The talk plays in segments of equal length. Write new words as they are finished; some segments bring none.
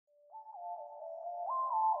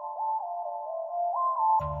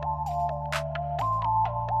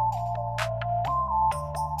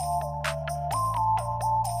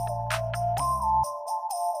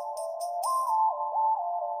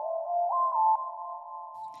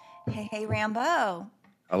Hey, hey, Rambo.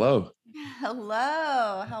 Hello.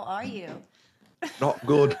 Hello. How are you? Not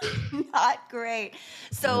good. Not great. No.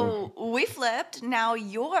 So we flipped. Now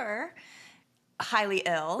you're highly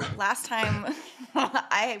ill. Last time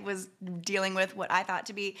I was dealing with what I thought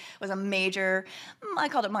to be was a major, I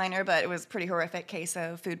called it minor, but it was pretty horrific case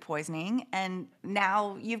of food poisoning. And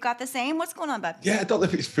now you've got the same. What's going on, bud? Yeah, I don't know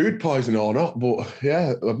if it's food poisoning or not, but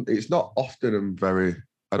yeah, it's not often.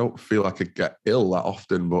 I don't feel like I get ill that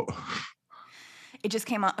often, but It just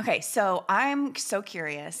came on. Okay, so I'm so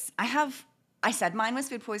curious. I said mine was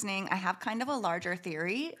food poisoning. I have kind of a larger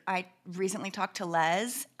theory. I recently talked to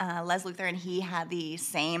Les Luther, and he had the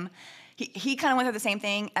same. He kind of went through the same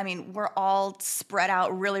thing. I mean, we're all spread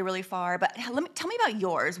out really, really far. But tell me about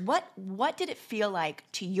yours. What did it feel like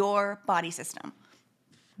to your body system?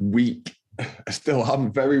 weak.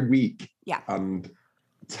 I'm very weak Yeah. and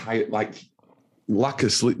tired, like lack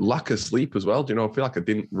of sleep as well. Do you know? I feel like I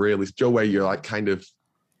didn't really, Joe, where you're like kind of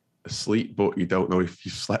asleep, but you don't know if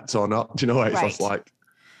you slept or not. Do you know? It's just Right. like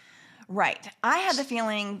Right. I had the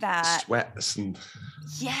feeling that sweats and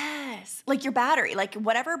yes, like your battery, like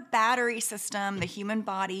whatever battery system the human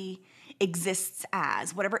body exists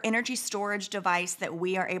as, whatever energy storage device that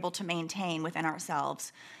we are able to maintain within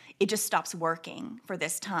ourselves, it just stops working for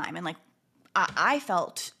this time. And like I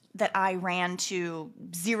felt that I ran to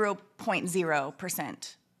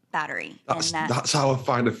 0.0% battery and that, that's how I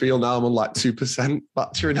find I feel now. I'm on like 2%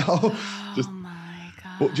 battery now. oh Just my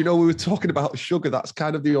But do you God. know, we were talking about sugar. That's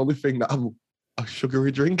kind of the only thing that a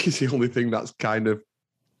sugary drink is the only thing that's kind of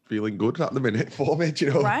feeling good at the minute for me. Do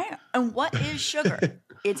you know? Right? And what is sugar?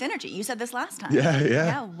 It's energy. You said this last time. Yeah, yeah.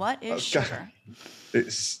 Yeah, what is That's sugar?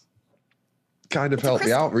 it's kind of It's a helped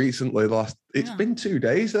me crystal. out recently. It's Yeah. been 2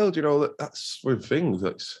 days though. Do you know that's with things.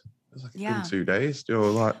 It's like it's been Yeah. 2 days. Do you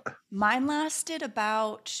know, like Mine lasted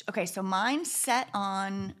about, okay, so mine set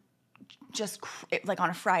on like on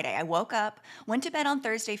a Friday. I woke up, went to bed on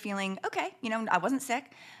Thursday feeling okay, I wasn't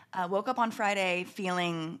sick. Woke up on Friday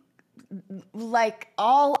feeling like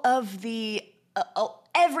all of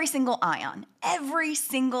every single ion, every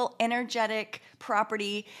single energetic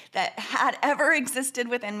property that had ever existed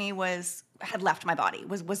within me had left my body,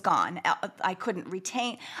 was gone. I couldn't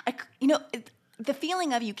retain. The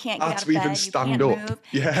feeling of you can't get hard out to of even bed, you stand can't up. move,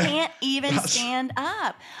 Yeah, can't even that's stand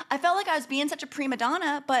up. I felt like I was being such a prima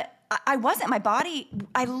donna, but I wasn't. My body,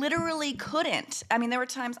 I literally couldn't. I mean, there were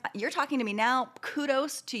times you're talking to me now.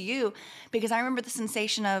 Kudos to you, because I remember the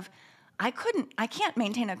sensation of I can't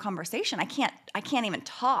maintain a conversation. I can't even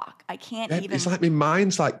talk. I can't yeah. It's even. like my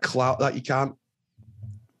mind's like cloud that you can't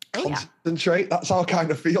Oh yeah. concentrate. That's how I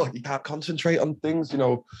kind of feel. Like you can't concentrate on things. You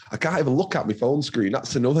know, I can't even look at my phone screen.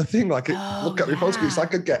 That's another thing. Oh Look at my phone screen. It's yeah.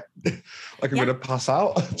 like I get, like I'm Yeah. gonna pass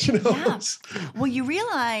out. You know? Yeah. Well, you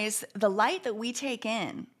realize the light that we take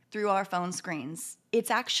in through our phone screens,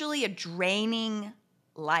 it's actually a draining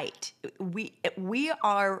light. We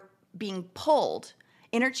are being pulled.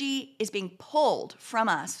 Energy is being pulled from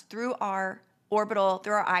us through our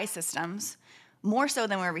through our eye systems, more so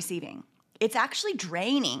than we're receiving. It's actually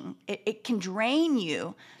draining. It can drain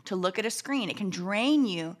you to look at a screen. It can drain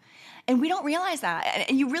you, and we don't realize that.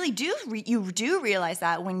 And you really do. You do realize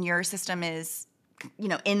that when your system is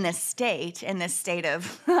in this state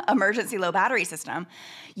of emergency low battery system,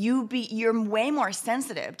 you're way more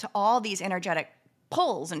sensitive to all these energetic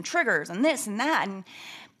pulls and triggers and this and that. And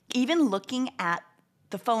even looking at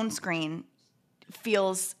the phone screen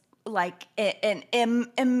feels like an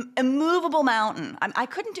immovable mountain. I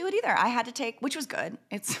couldn't do it either. I had to take, which was good.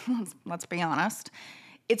 It's let's be honest,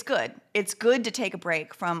 it's good. It's good to take a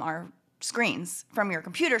break from our screens, from your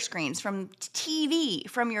computer screens, from TV,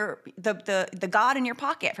 from the God in your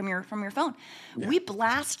pocket, from your phone. Yeah. We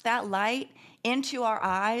blast that light into our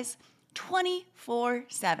eyes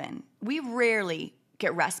 24/7. We rarely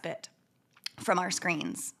get respite from our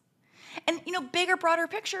screens. And bigger, broader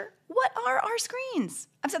picture, what are our screens?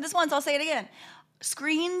 I've said this once, I'll say it again.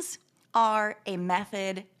 Screens are a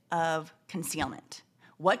method of concealment.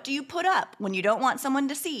 What do you put up when you don't want someone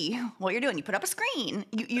to see what you're doing? You put up a screen.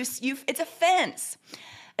 It's a fence.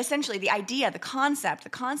 Essentially, the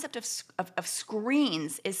concept of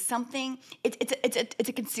screens is something. It's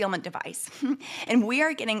a concealment device, and we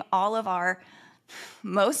are getting all of our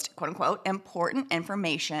most quote unquote important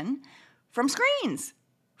information from screens,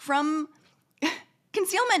 from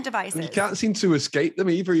concealment And you devices. can't seem to escape them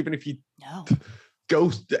either. Even if you No.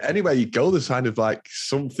 go anywhere you go, there's kind of like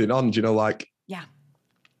something on. Do you know, like Yeah.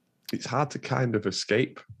 it's hard to kind of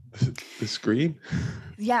escape the screen.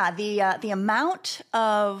 Yeah, the amount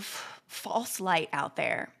of false light out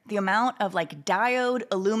there, the amount of like diode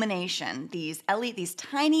illumination, these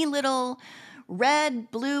tiny little red,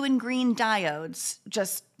 blue, and green diodes,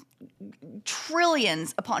 just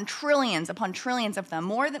trillions upon trillions upon trillions of them,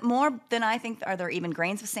 more than I think are there even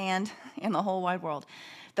grains of sand in the whole wide world.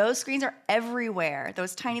 Those screens are everywhere.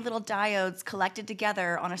 Those tiny little diodes collected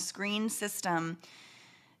together on a screen system,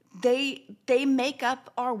 they make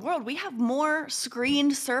up our world. We have more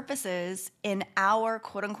screened surfaces in our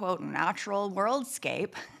quote unquote natural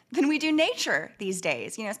worldscape than we do nature these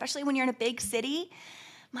days, especially when you're in a big city.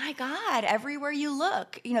 My God, everywhere you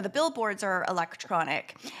look, the billboards are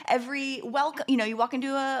electronic. Every welcome, you walk into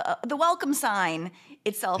the welcome sign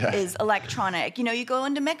itself is electronic. You go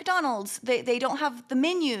into McDonald's, they don't have, the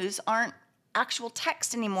menus aren't actual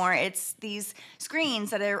text anymore. It's these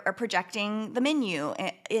screens that are projecting the menu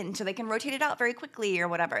in so they can rotate it out very quickly or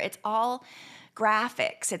whatever. It's all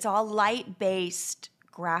graphics. It's all light-based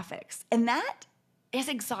graphics. And that is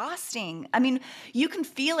exhausting. I mean, you can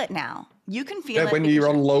feel it now. You can feel it. When you're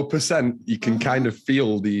on low percent, you can kind of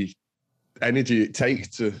feel the energy it takes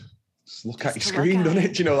to just look at your screen, doesn't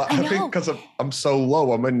it? I think because I'm so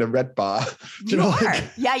low, I'm in the red bar.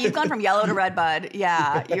 Yeah, you've gone from yellow to red, bud.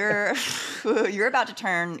 Yeah, you're about to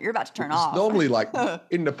turn off. Normally, like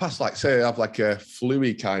in the past, like say I have like a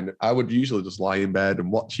flu-y kind, I would usually just lie in bed and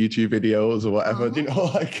watch YouTube videos or whatever.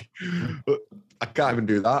 But I can't even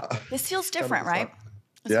do that. This feels different, right?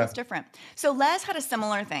 This feels different. So Les had a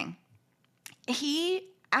similar thing.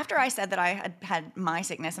 After I said that I had my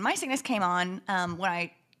sickness, and my sickness came on when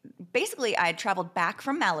I had traveled back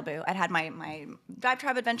from Malibu. I'd had my dive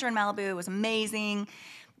tribe adventure in Malibu. It was amazing.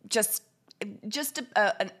 Just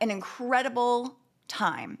an incredible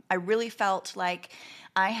time. I really felt like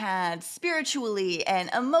I had spiritually and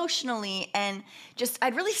emotionally and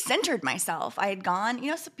I'd really centered myself. I had gone,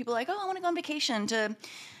 some people are like, oh, I want to go on vacation to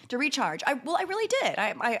recharge. I really did.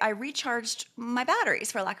 I recharged my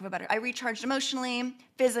batteries, for lack of a better. I recharged emotionally,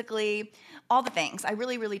 physically, all the things. I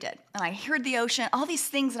really, really did. And I heard the ocean, all these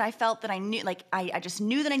things that I felt that I knew, like I just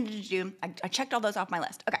knew that I needed to do. I checked all those off my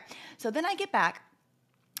list. Okay. So then I get back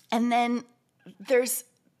and then there's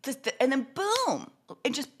this, and then boom,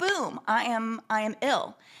 I am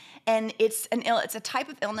ill. And it's a type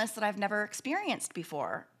of illness that I've never experienced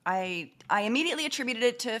before. I immediately attributed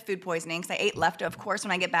it to food poisoning because I ate left, of course,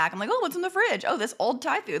 when I get back. I'm like, oh, what's in the fridge? Oh, this old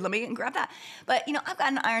Thai food. Let me grab that. But, I've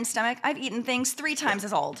got an iron stomach. I've eaten things 3 times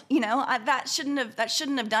as old. That shouldn't have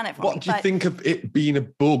done it for me. What do you think of it being a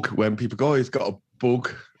bug when people go, oh, he's got a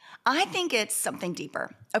bug? I think it's something deeper.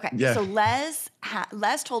 Okay, so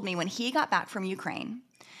Les told me when he got back from Ukraine,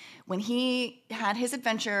 when he had his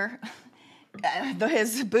adventure,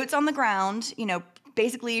 his boots on the ground,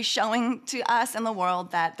 basically showing to us and the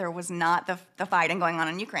world that there was not the fighting going on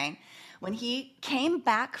in Ukraine. When he came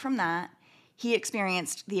back from that, he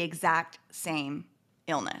experienced the exact same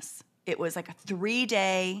illness. It was like a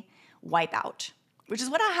 3-day wipeout, which is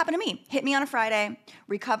what happened to me. Hit me on a Friday,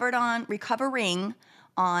 recovering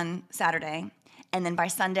on Saturday, and then by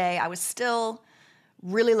Sunday I was still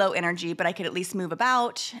really low energy, but I could at least move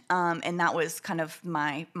about, and that was kind of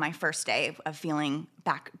my first day of feeling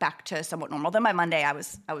back to somewhat normal. Then by Monday I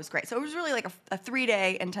was great. So it was really like a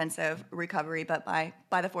 3-day intensive recovery, but by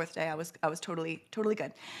the 4th day I was totally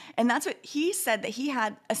good. And that's what he said, that he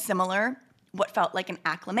had a similar, what felt like an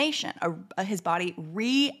acclimation, his body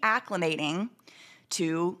reacclimating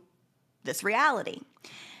to this reality.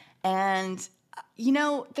 And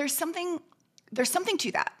there's something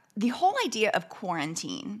to that. The whole idea of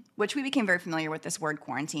quarantine, which we became very familiar with this word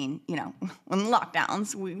quarantine, when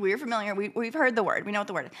lockdowns, we're familiar, we've heard the word, we know what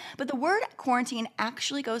the word is. But the word quarantine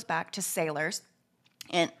actually goes back to sailors.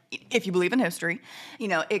 And if you believe in history,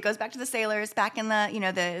 it goes back to the sailors back in the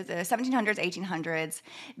 1700s, 1800s.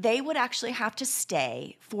 They would actually have to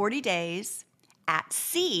stay 40 days at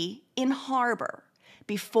sea in harbor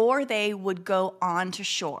before they would go on to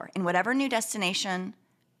shore in whatever new destination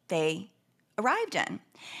they arrived in.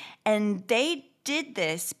 And they did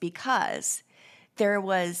this because there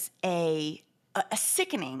was a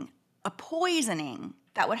sickening, a poisoning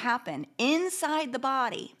that would happen inside the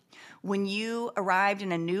body when you arrived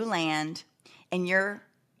in a new land and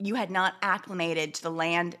you had not acclimated to the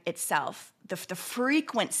land itself, the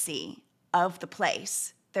frequency of the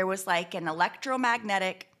place. There was like an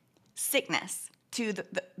electromagnetic sickness to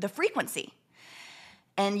the frequency.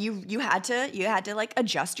 And you had to like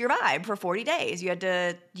adjust your vibe for 40 days. You had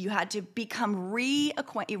to become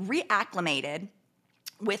reacclimated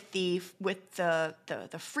with the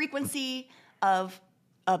frequency of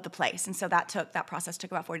the place. And so that process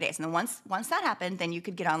took about 40 days. And then once that happened, then you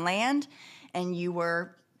could get on land and you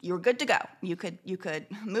were good to go. You could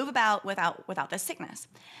move about without this sickness.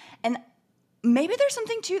 And maybe there's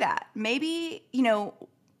something to that. Maybe,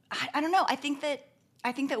 I don't know. I think that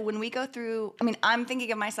when we go through, I mean, I'm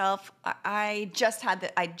thinking of myself. I just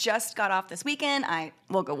got off this weekend.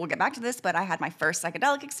 We'll get back to this, but I had my first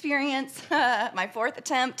psychedelic experience, my fourth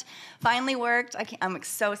attempt, finally worked. I'm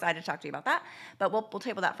so excited to talk to you about that, but we'll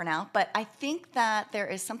table that for now. But I think that there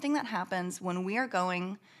is something that happens when we are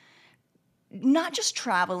going, not just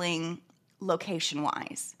traveling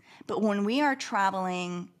location-wise, but when we are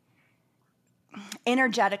traveling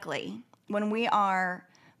energetically, when we are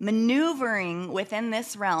maneuvering within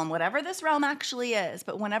this realm, whatever this realm actually is,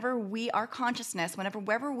 but whenever our consciousness,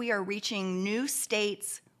 wherever we are reaching new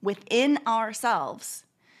states within ourselves,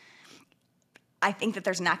 I think that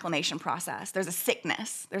there's an acclimation process. There's a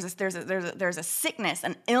sickness. There's a sickness,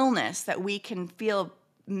 an illness that we can feel,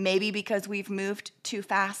 maybe because we've moved too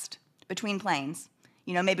fast between planes.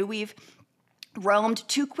 Maybe we've roamed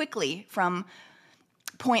too quickly from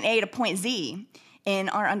point A to point Z in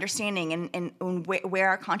our understanding and where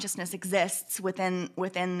our consciousness exists within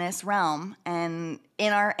this realm, and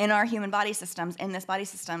in our human body systems, in this body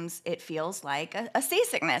systems, it feels like a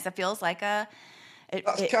seasickness. It feels like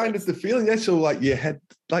that's kind of the feeling. Yeah. So like your head,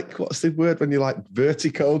 like what's the word when you're like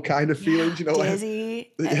vertigo kind of feelings,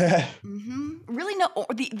 dizzy. Yeah. Mm-hmm. Really,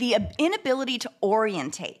 the inability to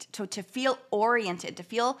orientate, to feel oriented, to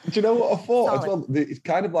feel. Do you know what I thought solid. as well? It's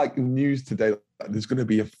kind of like news today. There's going to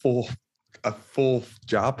be a fourth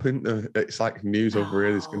jab, isn't there? It's like news over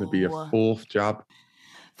here. There's going to be a fourth jab.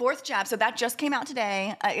 Fourth jab. So that just came out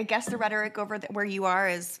today. I guess the rhetoric over where you are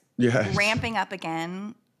is ramping up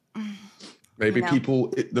again. Maybe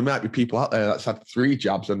there might be people out there that's had 3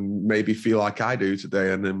 jabs and maybe feel like I do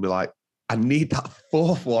today, and then be like, I need that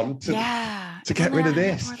fourth one to get rid of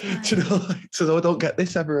this, so I don't get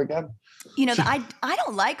this ever again. I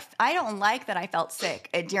don't like that I felt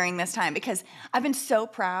sick during this time, because I've been so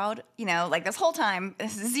proud, like this whole time,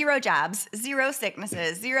 0 jabs, 0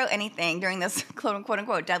 sicknesses, 0 anything during this quote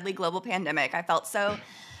unquote deadly global pandemic. I felt so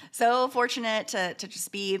fortunate to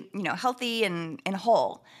just be, healthy and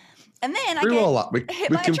whole. And then through all that, we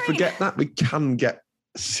can forget that we can get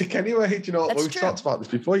sick anyway. Do you know what? We've talked about this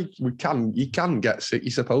before. You can get sick. You're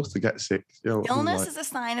supposed to get sick. Illness is a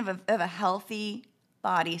sign of a healthy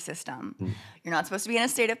body system. You're not supposed to be in a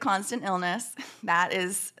state of constant illness. That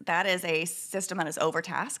is a system that is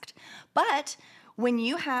overtasked. But when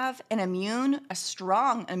you have a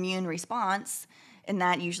strong immune response, and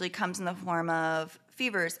that usually comes in the form of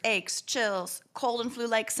fevers, aches, chills, cold and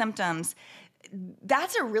flu-like symptoms,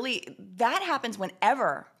 that happens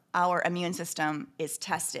whenever our immune system is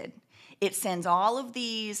tested. It sends all of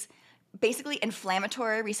these basically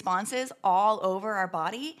inflammatory responses all over our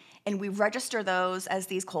body, and we register those as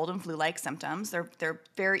these cold and flu-like symptoms.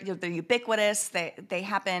 They're ubiquitous. They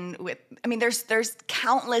happen with. I mean, there's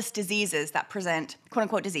countless diseases that present quote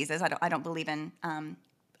unquote diseases. I don't believe in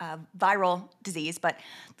viral disease, but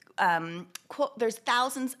there's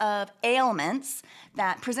thousands of ailments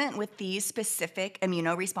that present with these specific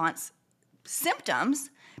immunoresponse symptoms,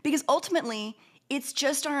 because ultimately it's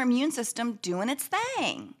just our immune system doing its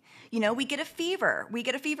thing. We get a fever. We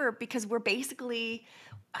get a fever because we're basically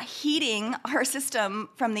heating our system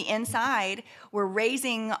from the inside. We're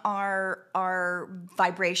raising our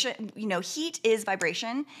vibration. Heat is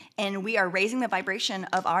vibration, and we are raising the vibration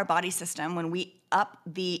of our body system when we up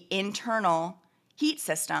the internal heat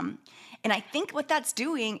system. And I think what that's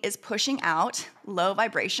doing is pushing out low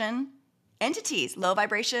vibration entities, low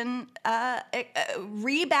vibration,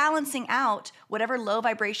 rebalancing out whatever low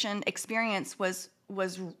vibration experience was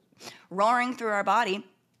roaring through our body.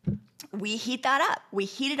 We heat that up. We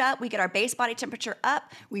heat it up. We get our base body temperature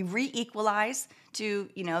up. We re-equalize to,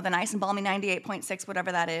 the nice and balmy 98.6,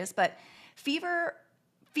 whatever that is. But fever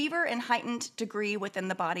in heightened degree within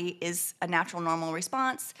the body is a natural, normal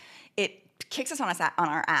response. It kicks us on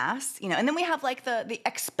our ass, and then we have like the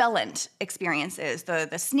expellant experiences,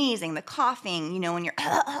 the sneezing, the coughing, when you're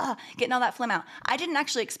getting all that phlegm out. I didn't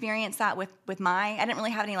actually experience that with I didn't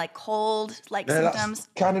really have any like cold symptoms. That's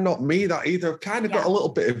kind of not me that either. I've kind of got a little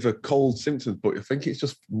bit of a cold symptoms, but I think it's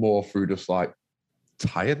just more through just like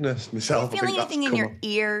tiredness myself. Are you feeling anything in your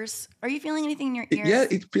ears? Are you feeling anything in your ears? Yeah,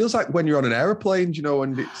 it feels like when you're on an airplane,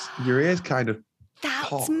 and it's your ears kind of.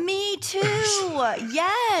 That's me too.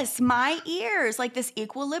 Yes, my ears, like this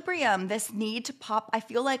equilibrium, this need to pop. I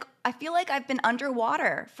feel like I've been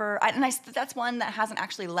underwater that's one that hasn't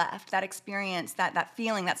actually left. That experience, that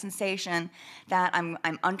feeling, that sensation that I'm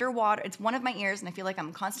underwater. It's one of my ears, and I feel like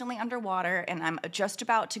I'm constantly underwater, and I'm just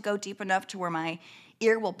about to go deep enough to where my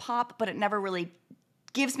ear will pop, but it never really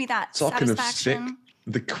gives me that satisfaction. Of sick.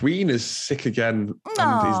 The Queen is sick again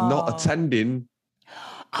and is not attending.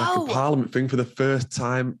 a Parliament thing for the first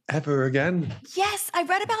time ever again. Yes, I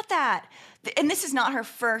read about that. And this is not her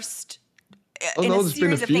first. Oh no, there's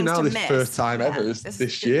been a few now. This first time ever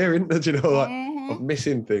this year, isn't there? You know, like, of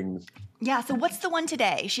missing things. Yeah. So what's the one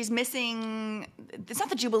today? She's missing. It's not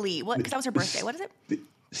the Jubilee. What? Because that was her birthday. What is it? The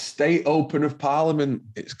State Open of Parliament.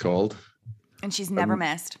 It's called. And she's never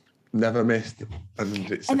missed. Never missed.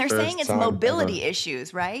 And they're saying it's mobility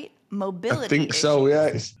issues, right? Mobility. I think so.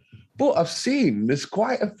 Yeah. But I've seen there's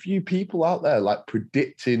quite a few people out there like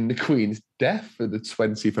predicting the Queen's death for the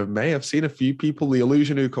 20th of May. I've seen a few people, The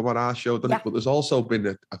Illusion, who come on our show, done it, but there's also been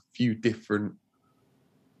a few different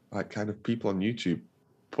like kind of people on YouTube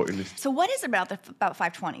putting this. So what is it about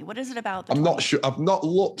 520? What is it about? I'm not sure. I've not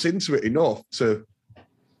looked into it enough to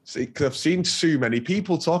see, because I've seen too many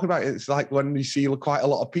people talking about it. It's like when you see quite a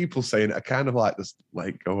lot of people saying it, I kind of like just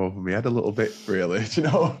like go over my head a little bit, really. You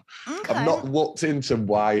know, okay. I've not looked into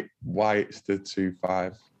why it's the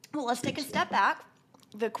 2-5. Well, let's take a step back.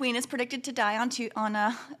 The Queen is predicted to die on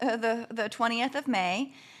the 20th of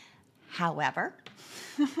May. However,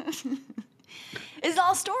 it's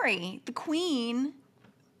all story. The Queen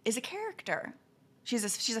is a character. She's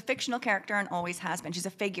a fictional character and always has been. She's a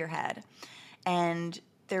figurehead, and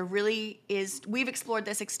there really is. We've explored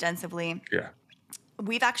this extensively. Yeah,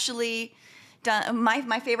 we've actually done.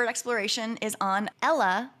 My favorite exploration is on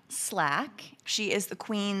Ella Slack. She is the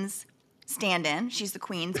Queen's stand-in. She's the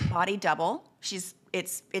Queen's body double.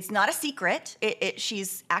 It's not a secret.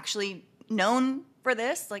 She's actually known for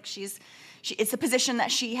this. Like it's a position that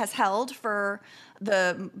she has held for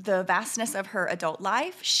the vastness of her adult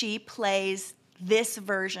life. She plays this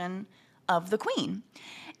version of the Queen,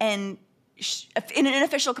 and in an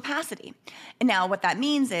official capacity. And now what that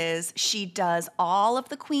means is she does all of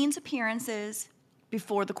the Queen's appearances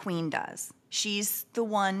before the Queen does. She's the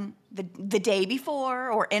one the day before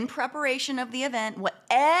or in preparation of the event,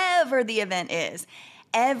 whatever the event is.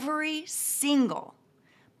 Every single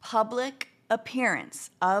public appearance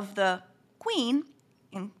of the Queen,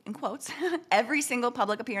 in quotes, every single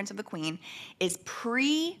public appearance of the Queen is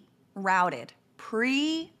pre-routed,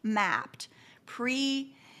 pre-mapped,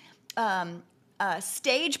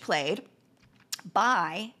 stage played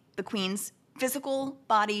by the Queen's physical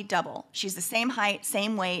body double. She's the same height,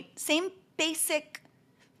 same weight, same basic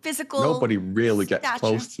physical. Nobody really gets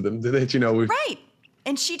close to them, do they? Do you know? Right.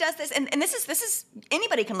 And she does this, and this is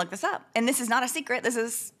anybody can look this up, and this is not a secret.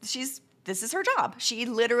 This is her job. She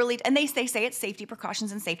literally, and they say it's safety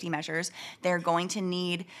precautions and safety measures. They're going to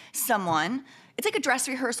need someone. It's like a dress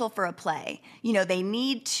rehearsal for a play. You know, they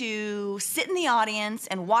need to sit in the audience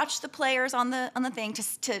and watch the players on the thing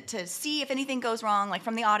to see if anything goes wrong, like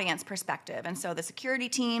from the audience perspective. And so the security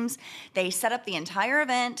teams, they set up the entire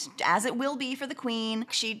event as it will be for the Queen.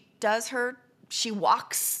 She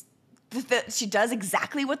walks. She does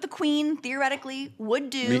exactly what the Queen theoretically would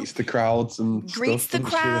do. Meets the crowds and greets the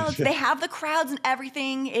crowds. They have the crowds and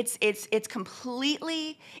everything. It's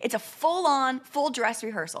completely. It's a full dress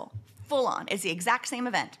rehearsal. Full on. It's the exact same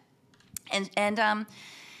event. And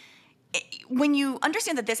when you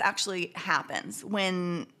understand that this actually happens,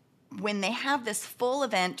 when they have this full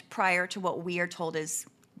event prior to what we are told is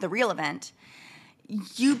the real event,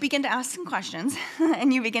 you begin to ask some questions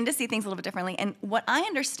and you begin to see things a little bit differently. And what I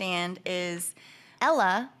understand is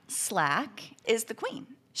Ella Slack is the Queen.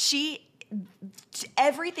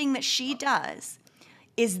 Everything that she does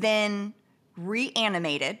is then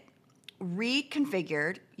reanimated,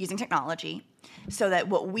 reconfigured using technology so that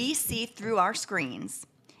what we see through our screens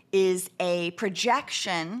is a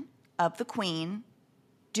projection of the Queen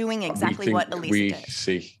doing exactly what Elisa did.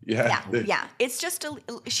 See. Yeah. It's just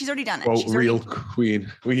she's already done it. Quote, real Queen.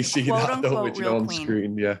 We see that, don't we, on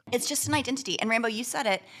screen, yeah. It's just an identity. And Rambo, you said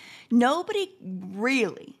it. Nobody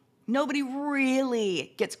really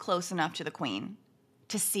gets close enough to the Queen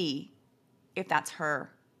to see if that's her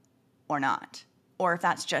or not. Or if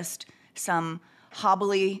that's just some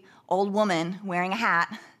hobbly old woman wearing a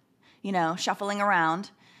hat, shuffling around,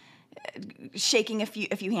 shaking a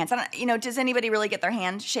few hands. Does anybody really get their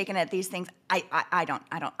hand shaken at these things? I don't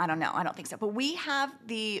know. I don't think so. But we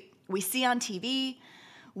see on TV,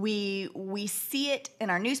 we see it in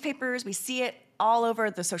our newspapers, we see it all over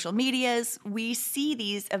the social medias. We see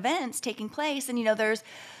these events taking place, and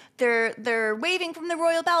they're waving from the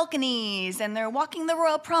royal balconies, and they're walking the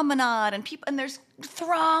royal promenade, and there's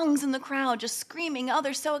throngs in the crowd just screaming, oh,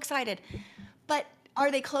 they're so excited. But are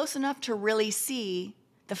they close enough to really see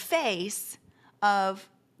the face of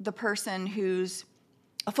the person who's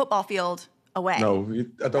a football field away? No,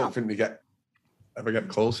 I don't think they ever get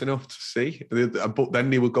close enough to see. But then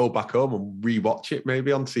they would go back home and rewatch it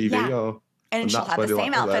maybe on TV. And she'll have the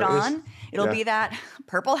same outfit on. It'll be that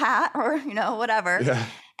purple hat or, whatever. Yeah.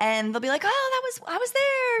 And they'll be like, oh, I was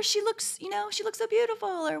there. She looks so beautiful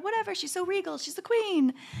or whatever. She's so regal. She's the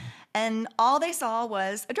queen. And all they saw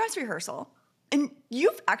was a dress rehearsal. And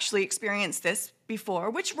you've actually experienced this before.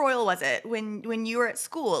 Which royal was it when you were at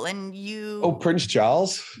school and you? Oh, Prince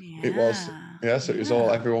Charles. Yeah. It was. Yes, it was all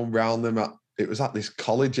everyone around them. It was at this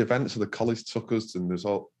college event, so the college took us, and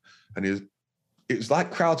it was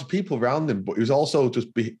like crowds of people around him, but he was also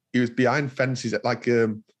he was behind fences at like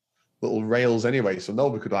little rails anyway, so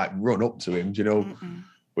nobody could like run up to him, Mm-mm.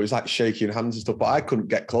 But it was like shaking hands and stuff. But I couldn't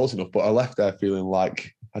get close enough. But I left there feeling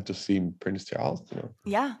like I'd just seen Prince Charles,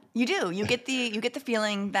 Yeah, you do. You get the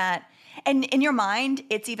feeling that, and in your mind,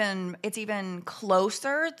 it's even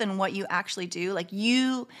closer than what you actually do. Like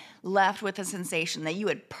you left with a sensation that you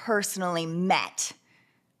had personally met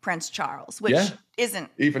Prince Charles, which isn't.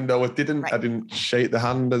 Even though I didn't shake the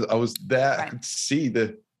hand. I was there. Right. I could see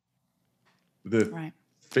the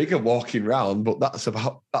figure walking around, but that's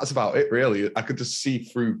about it, really. I could just see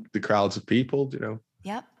through the crowds of people,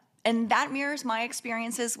 Yep. And that mirrors my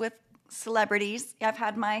experiences with celebrities. I've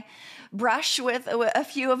had my brush with a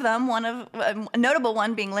few of them, a notable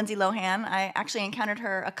one being Lindsay Lohan. I actually encountered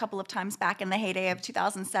her a couple of times back in the heyday of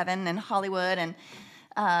 2007 in Hollywood, and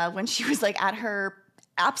when she was like at her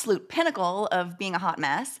absolute pinnacle of being a hot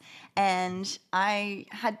mess. And I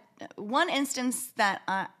had one instance that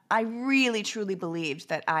I really truly believed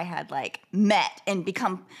that I had like met and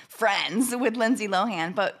become friends with Lindsay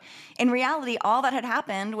Lohan. But in reality, all that had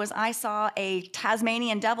happened was I saw a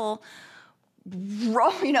Tasmanian devil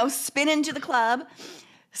spin into the club,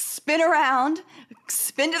 spin around,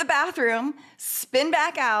 spin to the bathroom, spin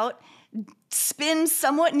back out, spin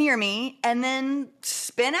somewhat near me, and then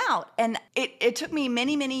spin out. And it took me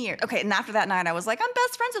many, many years. Okay, and after that night, I was like, I'm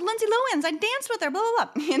best friends with Lindsay Lohan. I danced with her, blah, blah,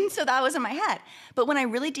 blah. And so that was in my head. But when I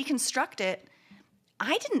really deconstruct it,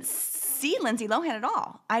 I didn't see Lindsay Lohan at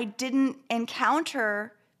all. I didn't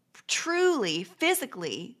encounter truly,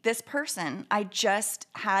 physically, this person. I just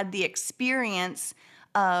had the experience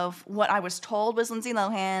of what I was told was Lindsay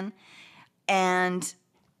Lohan. And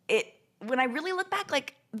when I really look back,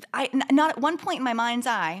 like, not at one point in my mind's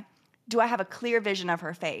eye do I have a clear vision of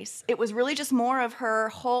her face. It was really just more of her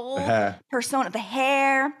whole persona. The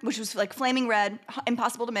hair, which was like flaming red,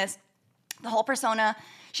 impossible to miss. The whole persona.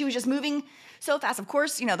 She was just moving so fast. Of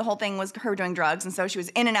course, the whole thing was her doing drugs, and so she was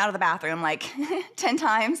in and out of the bathroom like 10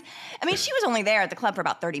 times. I mean, she was only there at the club for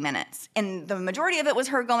about 30 minutes, and the majority of it was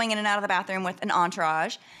her going in and out of the bathroom with an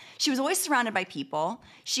entourage. She was always surrounded by people.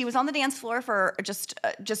 She was on the dance floor for just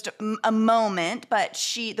a moment, but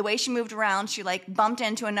the way she moved around, she like bumped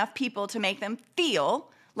into enough people to make them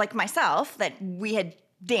feel like myself that we had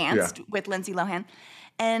danced with Lindsay Lohan,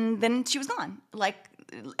 and then she was gone, like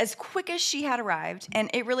as quick as she had arrived.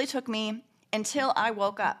 And it really took me until I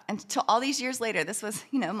woke up, until all these years later. This was,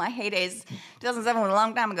 my heydays. 2007 was a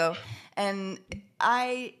long time ago, and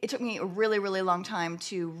it took me a really, really long time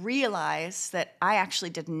to realize that I actually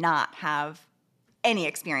did not have any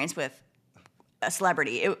experience with a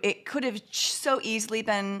celebrity. It could have so easily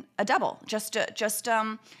been a double, just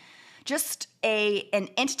an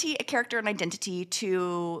entity, a character, an identity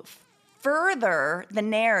to further the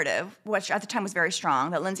narrative, which at the time was very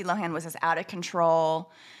strong, that Lindsay Lohan was this out of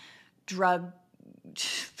control drug,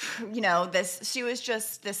 she was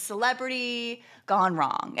just this celebrity gone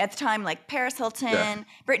wrong. At the time, like Paris Hilton,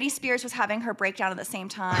 Britney Spears was having her breakdown at the same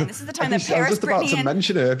time. This is the time that Paris, I was just about to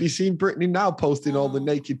mention her. Have you seen Britney now posting all the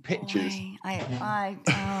naked pictures?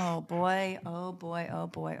 Oh boy.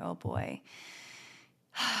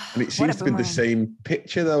 And it seems to be the same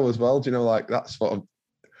picture though as well. Do you know, like that's what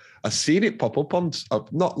I've seen it pop up on.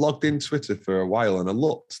 I've not logged in Twitter for a while, and I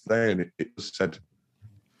looked there, and it said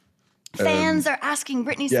fans are asking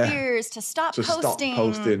Britney Spears to stop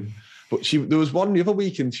posting. But there was one the other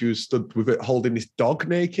weekend she was stood with it holding this dog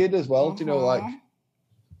naked as well. Do you know, like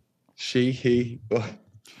he.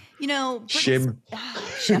 Shim.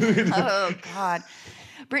 Shim. Oh God,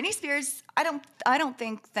 Britney Spears. I don't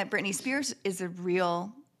think that Britney Spears is a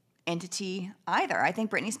real entity either. I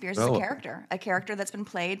think Britney Spears is a character that's been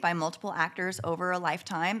played by multiple actors over a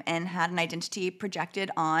lifetime and had an identity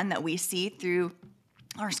projected on that we see through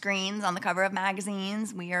our screens on the cover of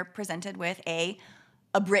magazines. We are presented with a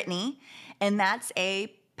Britney, and that's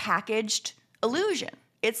a packaged illusion.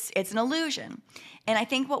 It's an illusion. And I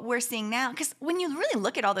think what we're seeing now, because when you really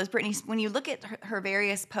look at all those when you look at her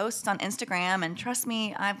various posts on Instagram, and trust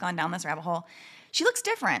me, I've gone down this rabbit hole, she looks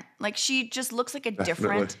different. Like she just looks like a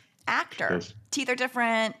different actor. Teeth are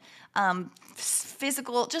different.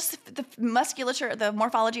 Physical, just the musculature, the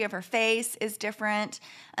morphology of her face is different.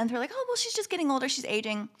 And they're like, oh, well, she's just getting older. She's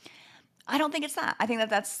aging. I don't think it's that. I think that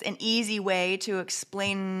that's an easy way to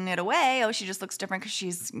explain it away. Oh, she just looks different because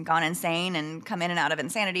she's gone insane and come in and out of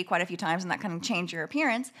insanity quite a few times, and that can change your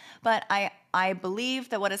appearance. But I believe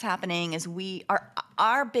that what is happening is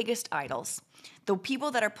our biggest idols, the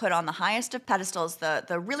people that are put on the highest of pedestals, the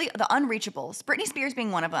unreachables, Britney Spears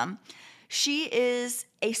being one of them. She is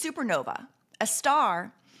a supernova, a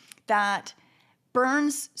star that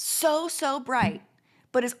burns so bright,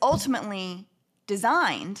 but is ultimately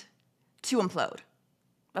designed to implode.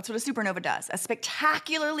 That's what a supernova does. A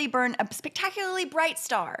spectacularly bright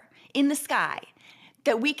star in the sky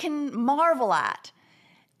that we can marvel at.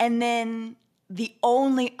 And then the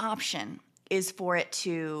only option is for it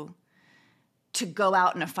to go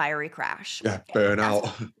out in a fiery crash. Yeah, burn out.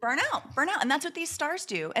 And that's what these stars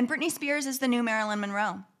do. And Britney Spears is the new Marilyn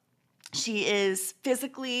Monroe. She is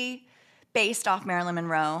physically based off Marilyn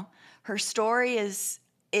Monroe. Her story is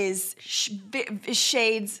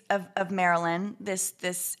shades of Marilyn,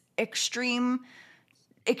 this extreme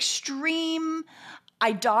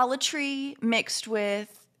idolatry mixed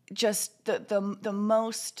with just the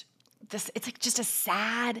most, it's like just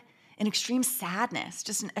an extreme sadness,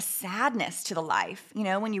 just a sadness to the life. You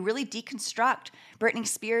know, when you really deconstruct Britney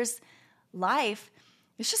Spears' life,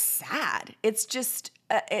 it's just sad. It's just,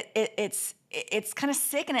 it's kind of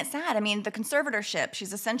sick and it's sad. I mean, the conservatorship,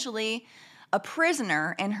 she's essentially a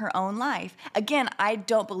prisoner in her own life. Again, I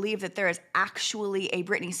don't believe that there is actually a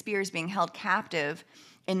Britney Spears being held captive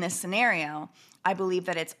in this scenario. I believe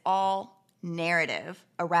that it's all narrative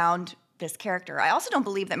around this character. I also don't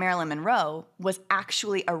believe that Marilyn Monroe was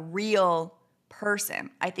actually a real person.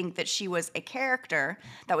 I think that she was a character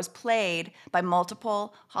that was played by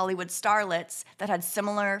multiple Hollywood starlets that had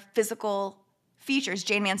similar physical features,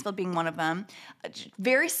 Jane Mansfield being one of them,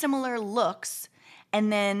 very similar looks,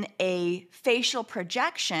 and then a facial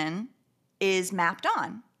projection is mapped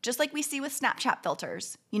on, just like we see with Snapchat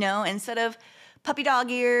filters. You know, instead of puppy dog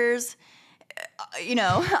ears, you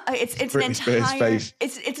know, it's an entire face.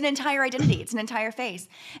 It's an entire identity. It's an entire face.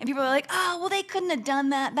 And people are like, oh, well, they couldn't have done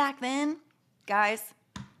that back then. Guys,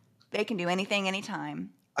 they can do anything, anytime.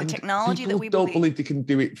 The technology that we don't believe they can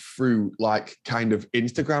do it through like kind of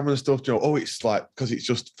Instagram and stuff. You know, oh, it's like because it's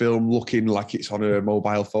just film looking like it's on a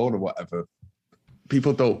mobile phone or whatever.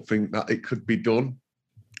 People don't think that it could be done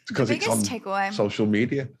because it's on social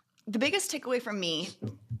media. The biggest takeaway from me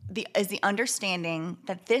is the understanding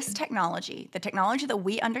that this technology, the technology that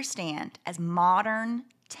we understand as modern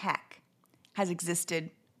tech, has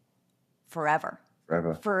existed forever.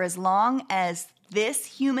 For as long as this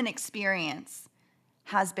human experience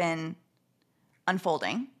has been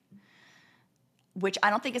unfolding, which I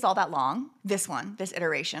don't think is all that long. This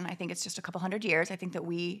iteration, I think it's just a couple hundred years. I think that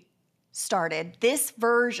we started, this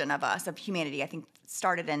version of us, of humanity, I think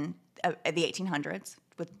started in the 1800s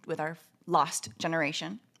with our lost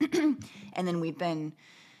generation. And then we've been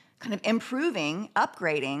kind of improving,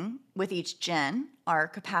 upgrading with each gen, our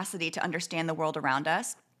capacity to understand the world around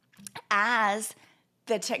us. As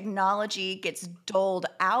the technology gets doled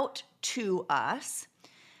out to us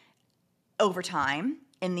over time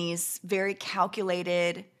in these very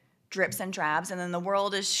calculated drips and drabs, and then the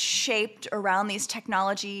world is shaped around these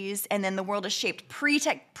technologies, and then the world is shaped pre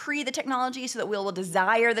the technology so that we will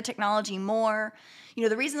desire the technology more. You know,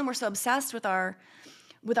 the reason we're so obsessed with our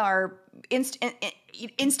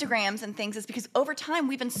Instagrams and things is because over time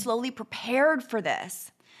we've been slowly prepared for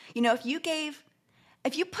this. You know,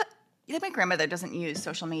 my grandmother doesn't use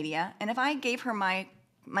social media, and if I gave her my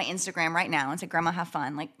Instagram right now and said, "Grandma, have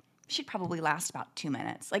fun," like, she'd probably last about 2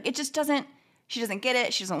 minutes. Like, it just doesn't. She doesn't get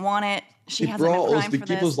it. She doesn't want it. She hasn't been primed for this.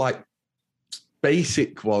 They give us like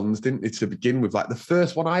basic ones, didn't they, to begin with? Like the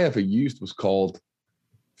first one I ever used was called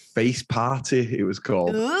Face Party. It was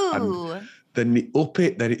called. Ooh. And then they up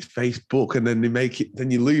it, then it's Facebook, and then they make it. Then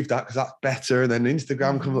you leave that because that's better, and then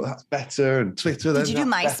Instagram comes up, that's better, and Twitter. Did you do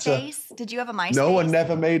MySpace? Better. Did you have a MySpace? No, I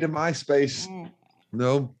never made a MySpace.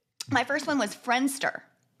 No. My first one was Friendster.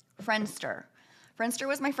 Friendster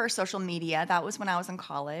was my first social media. That was when I was in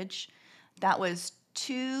college. That was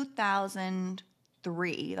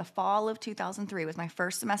 2003. The fall of 2003 was my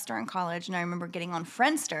first semester in college, and I remember getting on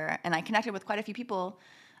Friendster, and I connected with quite a few people.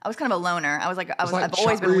 I was kind of a loner. I've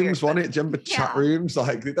always been weird. Wasn't it? Do you remember chat rooms?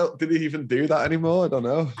 Like, did they even do that anymore? I don't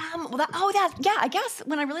know. I guess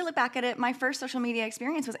when I really look back at it, my first social media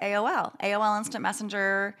experience was AOL Instant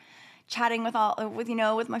Messenger, chatting with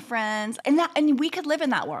my friends, and we could live in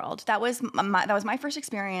that world. That was my first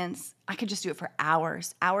experience. I could just do it for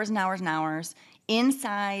hours and hours and hours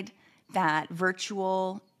inside that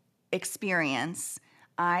virtual experience.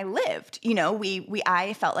 I lived, you know,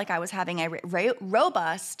 I felt like I was having a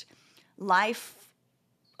robust life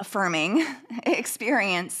affirming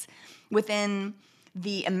experience within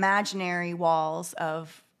the imaginary walls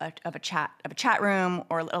of a chat room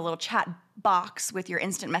or a little chat box with your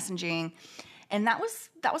instant messaging. And that was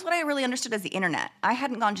what I really understood as the internet. I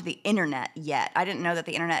hadn't gone to the internet yet. I didn't know that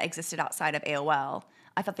the internet existed outside of AOL.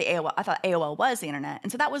 I thought AOL was the internet.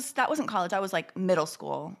 And so that wasn't college. I was like middle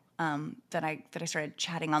school that I started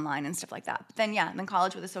chatting online and stuff like that. But then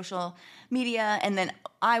college with the social media, and then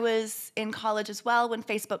I was in college as well when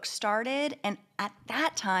Facebook started. And at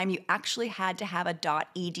that time, you actually had to have a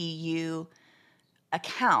 .edu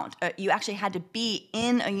account. You actually had to be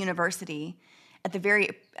in a university at the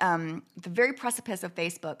very precipice of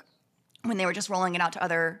Facebook when they were just rolling it out to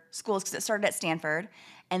other schools, because it started at Stanford,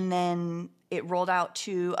 and then it rolled out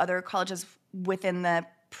to other colleges within the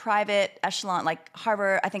private echelon, like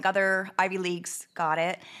Harvard. I think other Ivy Leagues got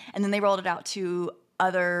it, and then they rolled it out to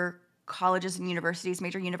other colleges and universities,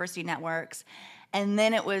 major university networks, and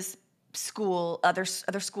then it was other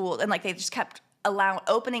schools, and like they just kept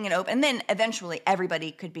opening, and then eventually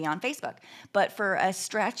everybody could be on Facebook. But for a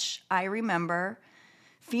stretch, I remember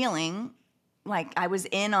feeling like I was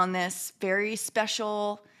in on this very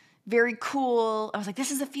special, very cool. I was like,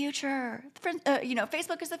 this is the future.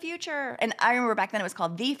 Facebook is the future. And I remember back then it was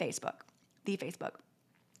called The Facebook.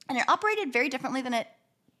 And it operated very differently than it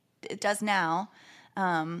does now.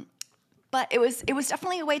 But it was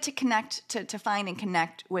definitely a way to connect, to find and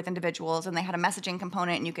connect with individuals. And they had a messaging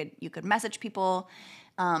component, and you could message people,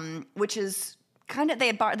 which is kind of, the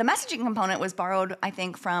messaging component was borrowed, I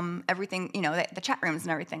think, from everything, the chat rooms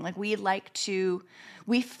and everything. Like we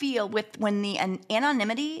feel when the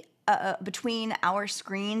anonymity between our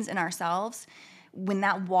screens and ourselves, when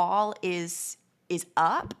that wall is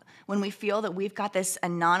up, when we feel that we've got this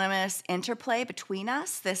anonymous interplay between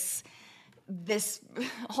us, this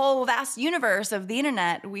whole vast universe of the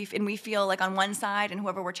internet, we feel like on one side and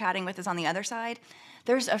whoever we're chatting with is on the other side,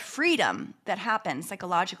 there's a freedom that happens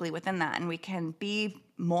psychologically within that, and we can be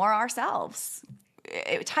more ourselves,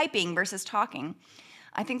 typing versus talking.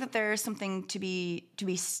 I think that there's something to be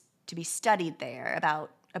studied there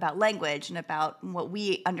about language and about what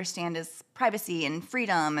we understand as privacy and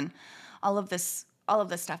freedom and all of this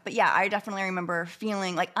stuff. But yeah, I definitely remember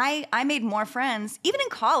feeling like I made more friends, even in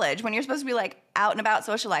college, when you're supposed to be like out and about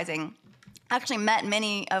socializing. I actually met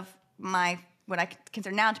many of my, what I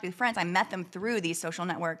consider now to be friends. I met them through these social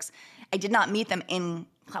networks. I did not meet them in,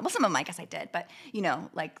 well, some of them I guess I did, but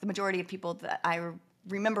like the majority of people that I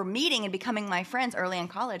remember meeting and becoming my friends early in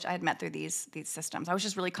college, I had met through these systems. I was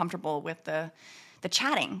just really comfortable with the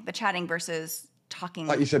chatting versus talking.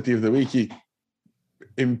 Like you said the other week,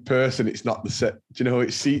 in person, it's not the set.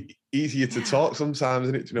 It's easier to talk sometimes,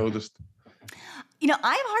 isn't it? I have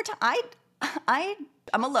a hard time.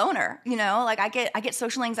 I'm a loner. Like I get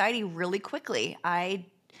social anxiety really quickly. I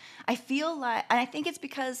feel like, and I think it's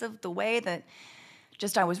because of the way that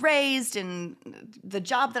just I was raised and the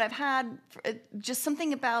job that I've had. Just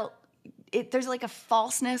something about it. There's like a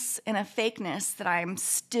falseness and a fakeness that I'm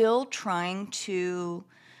still trying to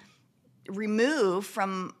remove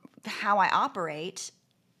from how I operate.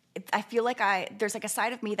 I feel like there's like a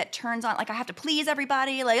side of me that turns on, like I have to please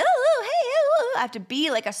everybody, like, oh, hey, oh. I have to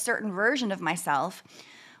be like a certain version of myself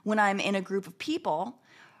when I'm in a group of people,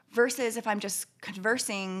 versus if I'm just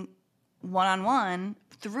conversing one-on-one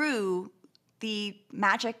through the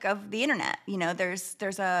magic of the internet.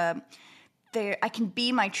 I can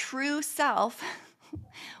be my true self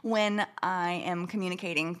when I am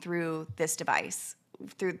communicating through this device,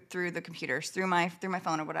 through the computers, through my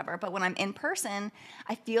phone or whatever. But when I'm in person,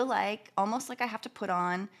 I feel like almost like I have to put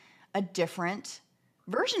on a different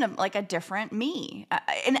version of, like, a different me.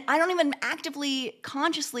 And I don't even actively,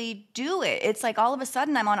 consciously do it. It's like all of a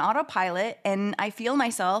sudden I'm on autopilot and I feel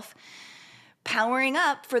myself powering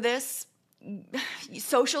up for this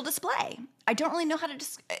social display. I don't really know how to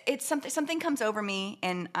it's something comes over me,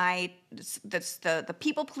 and the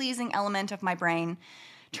people-pleasing element of my brain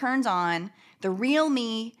turns on. The real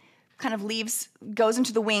me kind of goes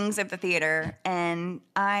into the wings of the theater, and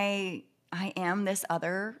I am this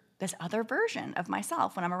other version of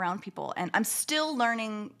myself when I'm around people, and I'm still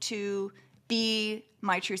learning to be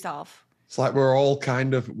my true self. It's like we're all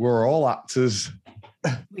actors.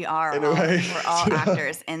 We are. In a way. We're all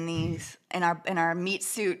actors in our meat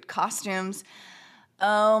suit costumes.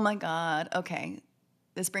 Oh my God. Okay.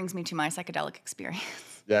 This brings me to my psychedelic experience.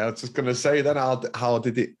 Yeah, I was just going to say then, how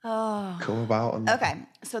did it come about? Okay,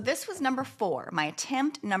 so this was number 4, my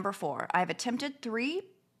attempt number 4. I've attempted 3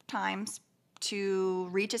 times to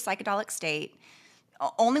reach a psychedelic state,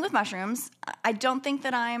 only with mushrooms. I don't think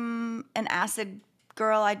that I'm an acid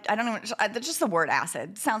girl. I don't even, just the word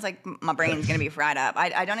acid sounds like my brain's going to be fried up.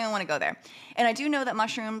 I don't even want to go there. And I do know that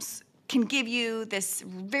mushrooms can give you this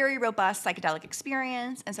very robust psychedelic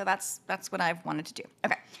experience. And so that's what I've wanted to do.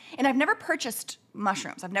 Okay. And I've never purchased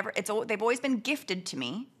mushrooms. They've always been gifted to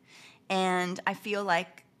me. And I feel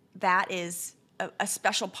like that is a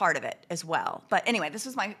special part of it as well. But anyway, this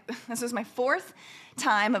was my fourth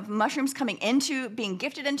time of mushrooms being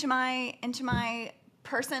gifted into my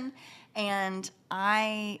person. And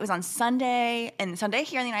it was on Sunday, and Sunday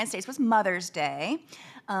here in the United States was Mother's Day.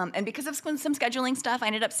 And because of some scheduling stuff, I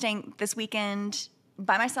ended up staying this weekend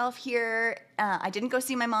by myself here. I didn't go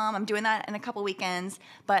see my mom. I'm doing that in a couple weekends.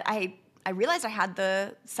 But I realized I had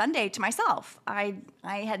the Sunday to myself. I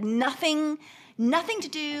had nothing to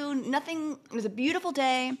do, nothing. It was a beautiful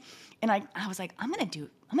day. And I was like, I'm gonna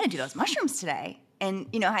do those mushrooms today. And,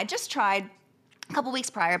 I had just tried a couple weeks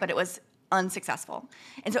prior, but it was unsuccessful.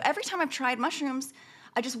 And so every time I've tried mushrooms,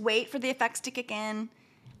 I just wait for the effects to kick in,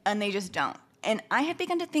 and they just don't. And I had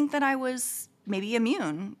begun to think that I was maybe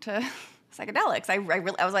immune to psychedelics. I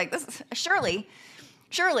was like,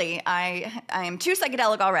 surely I am too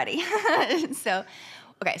psychedelic already. So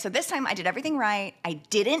this time I did everything right. I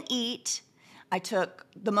didn't eat. I took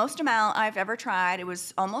the most amount I've ever tried. It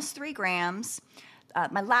was almost 3 grams.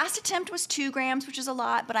 My last attempt was 2 grams, which is a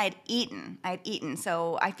lot, but I had eaten.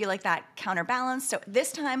 So I feel like that counterbalanced. So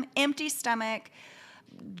this time, empty stomach,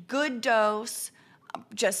 good dose,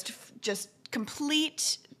 just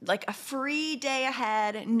complete, like a free day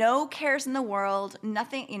ahead, no cares in the world,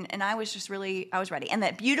 nothing. And I was ready. And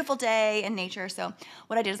that beautiful day in nature. So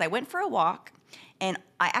what I did is I went for a walk, and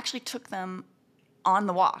I actually took them on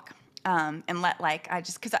the walk. And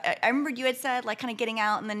because I remember you had said, like, kind of getting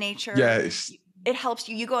out in the nature. Yeah, it helps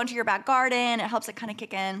you. You go into your back garden. It helps it kind of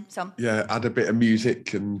kick in. So yeah, add a bit of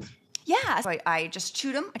music and. Yeah, so I just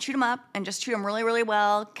chewed them. I chewed them up and just chewed them really, really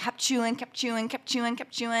well. Kept chewing,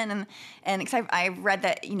 and because I read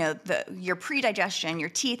that your pre-digestion, your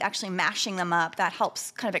teeth actually mashing them up, that helps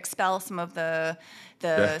kind of expel some of the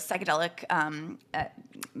psychedelic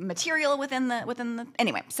material within the.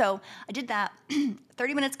 Anyway, so I did that.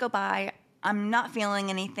 30 minutes go by. I'm not feeling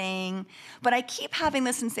anything, but I keep having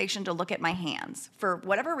the sensation to look at my hands. For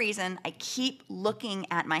whatever reason, I keep looking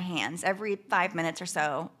at my hands. Every 5 minutes or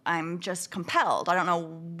so, I'm just compelled. I don't know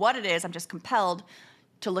what it is. I'm just compelled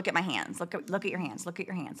to look at my hands. Look at your hands. Look at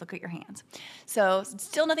your hands. Look at your hands. So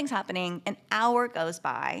still nothing's happening. An hour goes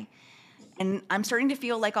by, and I'm starting to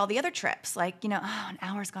feel like all the other trips. Like, an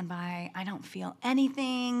hour's gone by. I don't feel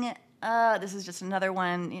anything. This is just another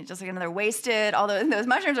one, just like another wasted. All those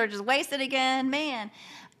mushrooms are just wasted again, man.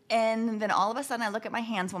 And then all of a sudden, I look at my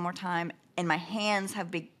hands one more time, and my hands have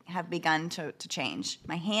begun to change.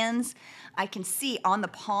 My hands, I can see on the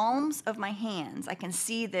palms of my hands, I can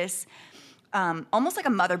see this almost like a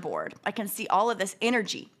motherboard. I can see all of this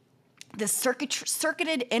energy, this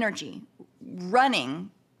circuited energy running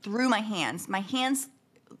through my hands. My hands,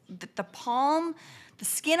 the palm. The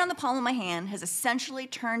skin on the palm of my hand has essentially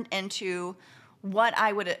turned into what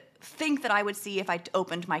I would think that I would see if I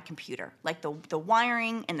opened my computer, like the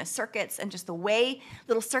wiring and the circuits and just the way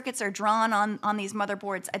little circuits are drawn on these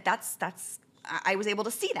motherboards. I was able to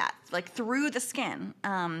see that, like, through the skin.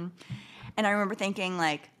 And I remember thinking,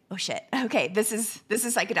 like, oh shit, okay, this is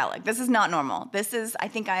psychedelic. This is not normal. I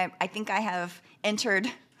think I have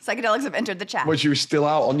entered. Psychedelics have entered the chat. Was you still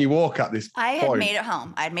out on your walk at this point? I had made it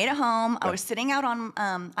home. Yeah. I was sitting out on,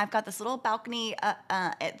 I've got this little balcony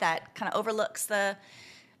that kind of overlooks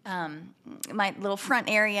my little front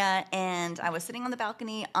area. And I was sitting on the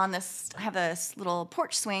balcony I have this little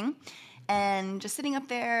porch swing, and just sitting up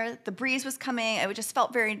there, the breeze was coming. It just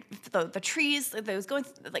felt the trees that was going,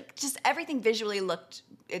 like, just everything visually looked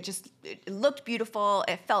beautiful.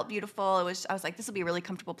 It felt beautiful. I was like, this will be a really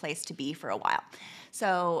comfortable place to be for a while.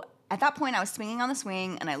 So at that point, I was swinging on the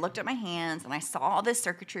swing, and I looked at my hands, and I saw all this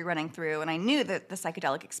circuitry running through, and I knew that the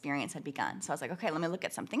psychedelic experience had begun. So I was like, okay, let me look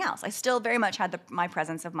at something else. I still very much had my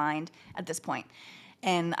presence of mind at this point.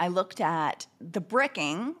 And I looked at the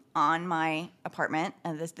bricking on my apartment,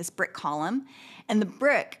 this brick column, and the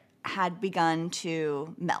brick had begun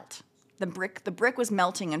to melt. The brick was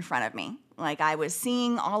melting in front of me. Like, I was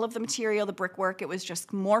seeing all of the material, the brickwork. It was just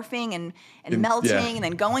morphing and melting, and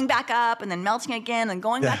then going back up, and then melting again, and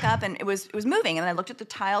going back up, and it was moving. And then I looked at the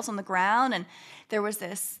tiles on the ground, and there was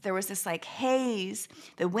this like haze.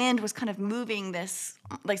 The wind was kind of moving this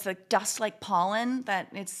like dust, like pollen. That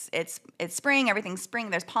it's spring, everything's spring.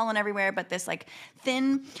 There's pollen everywhere, but this like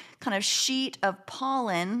thin kind of sheet of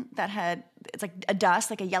pollen it's like a dust,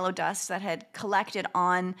 like a yellow dust that had collected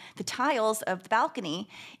on the tiles of the balcony.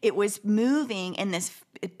 It was moving in this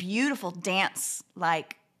beautiful dance,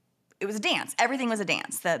 like it was a dance. Everything was a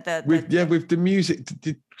dance. With the music,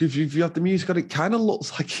 if you have the music on, it kind of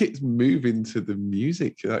looks like it's moving to the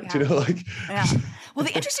music. Do you know, like? Yeah. Well,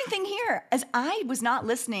 the interesting thing here is I was not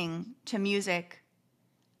listening to music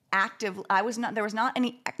active. I was not. There was not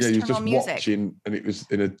any external you were just music. Watching, and it was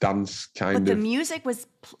in a dance kind of. But the music was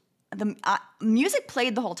music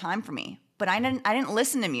played the whole time for me. But I didn't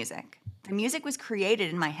listen to music. The music was created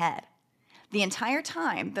in my head. The entire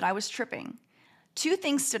time that I was tripping, two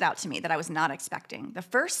things stood out to me that I was not expecting. The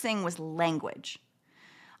first thing was language.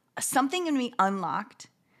 Something in me unlocked.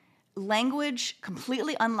 Language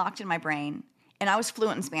completely unlocked in my brain, and I was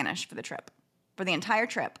fluent in Spanish for the entire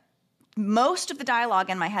trip. Most of the dialogue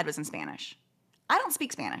in my head was in Spanish. I don't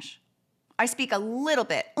speak Spanish. I speak a little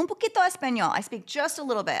bit, un poquito español. I speak just a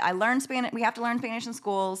little bit. I learned Spanish. We have to learn Spanish in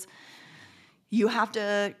schools. You have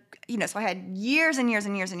to, so I had years and years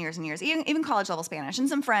and years and years and years, even college level Spanish and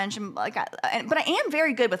some French. But I am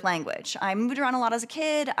very good with language. I moved around a lot as a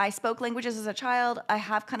kid. I spoke languages as a child. I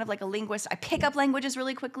have kind of like a linguist. I pick up languages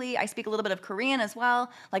really quickly. I speak a little bit of Korean as well.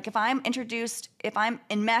 Like if I'm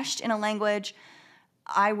enmeshed in a language,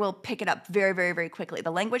 I will pick it up very, very, very quickly.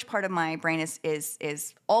 The language part of my brain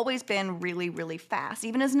is always been really, really fast.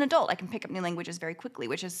 Even as an adult, I can pick up new languages very quickly,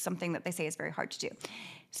 which is something that they say is very hard to do.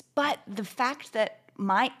 But the fact that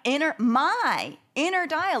my inner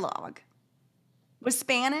dialogue was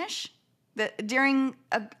Spanish during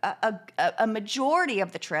a majority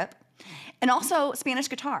of the trip, and also Spanish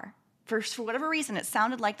guitar. For whatever reason, it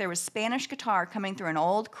sounded like there was Spanish guitar coming through an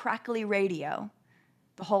old crackly radio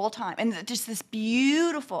the whole time, and just this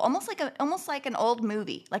beautiful, almost like an old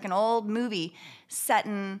movie set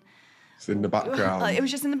in. It's in the background. It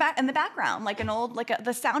was just in the background, like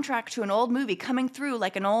the soundtrack to an old movie coming through,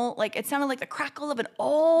 it sounded like the crackle of an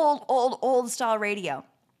old style radio,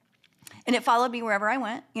 and it followed me wherever I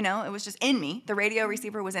went. It was just in me. The radio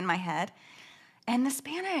receiver was in my head, and the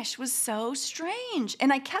Spanish was so strange,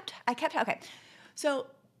 and I kept okay. So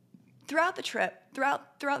throughout the trip,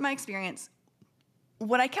 throughout my experience,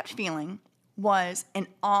 what I kept feeling was an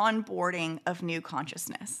onboarding of new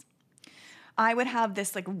consciousness. I would have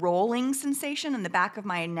this like rolling sensation in the back of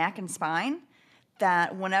my neck and spine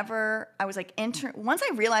that whenever I was like once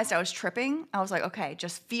I realized I was tripping, I was like, okay,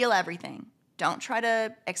 just feel everything. Don't try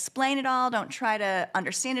to explain it all. Don't try to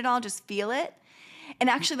understand it all. Just feel it. And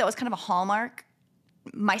actually that was kind of a hallmark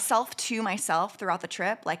myself throughout the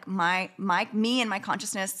trip. Like me and my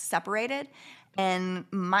consciousness separated. And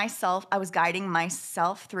I was guiding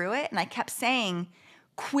myself through it. And I kept saying,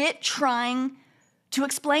 quit trying to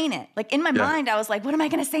explain it. Like in my mind, I was like, what am I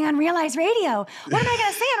going to say on Realize Radio? What am I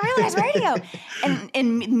going to say on Realize Radio?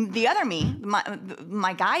 And the other me,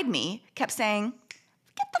 my guide me, kept saying,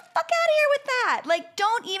 get the fuck out of here with that. Like,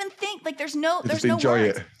 don't even think, like there's no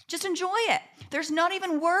words. Just enjoy it. There's not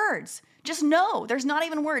even words. Just know there's not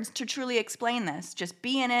even words to truly explain this. Just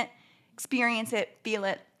be in it, experience it, feel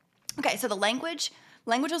it. Okay, so the language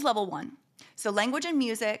was level 1. So language and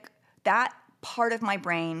music, that part of my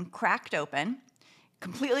brain cracked open,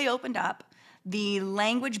 completely opened up. The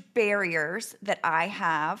language barriers that I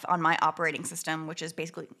have on my operating system, which is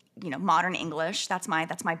basically, modern English, that's my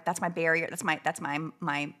barrier, that's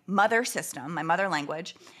my mother system, my mother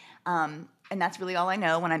language. And that's really all I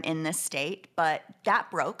know when I'm in this state. But that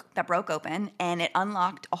broke open, and it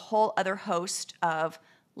unlocked a whole other host of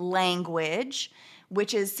language,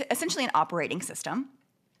 which is essentially an operating system.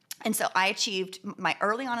 And so I achieved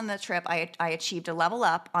early on in the trip, I achieved a level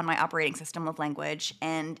up on my operating system of language,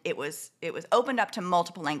 and it was opened up to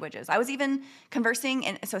multiple languages. I was even conversing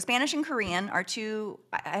so Spanish and Korean are two,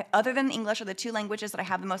 other than English, are the two languages that I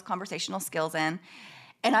have the most conversational skills in.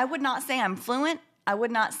 And I would not say I'm fluent. I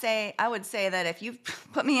would say that if you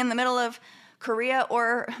put me in the middle of Korea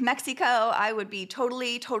or Mexico, I would be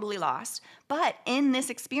totally, totally lost. But in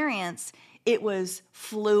this experience, it was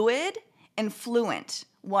fluid and fluent,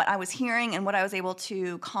 what I was hearing and what I was able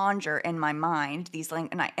to conjure in my mind.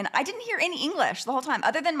 And I didn't hear any English the whole time,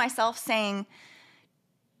 other than myself saying,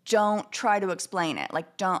 don't try to explain it.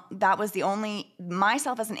 Like, that was the only,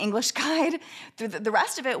 myself as an English guide. The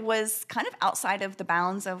rest of it was kind of outside of the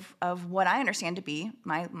bounds of what I understand to be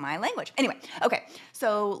my language. Anyway, okay,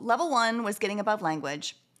 so level 1 was getting above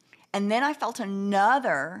language. And then I felt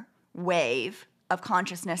another wave of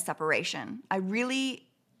consciousness separation.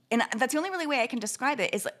 And that's the only really way I can describe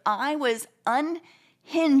it, is I was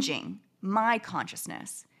unhinging my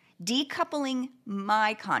consciousness, decoupling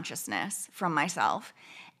my consciousness from myself,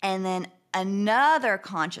 and then another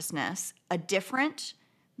consciousness, a different,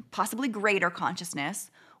 possibly greater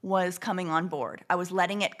consciousness, was coming on board. I was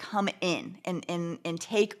letting it come in and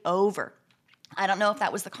take over. I don't know if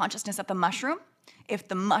that was the consciousness of the mushroom, if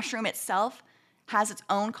the mushroom itself has its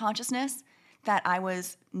own consciousness that I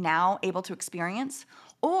was now able to experience,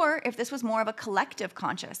 or if this was more of a collective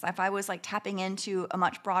conscious, if I was like tapping into a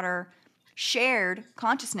much broader shared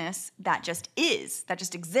consciousness that just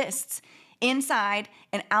exists inside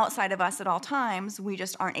and outside of us at all times. We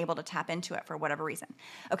just aren't able to tap into it for whatever reason.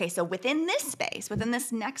 Okay, so within this space, within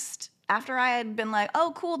this next, after I had been like,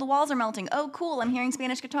 oh, cool, the walls are melting. Oh, cool, I'm hearing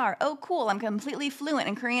Spanish guitar. Oh, cool, I'm completely fluent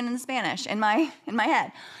in Korean and Spanish in my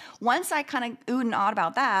head. Once I kind of oohed and awed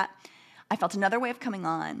about that, I felt another wave coming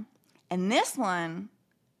on. And this one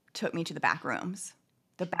took me to the back rooms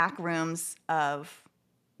of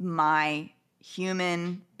my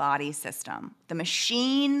human body system, the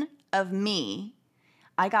machine of me.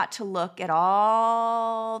 I got to look at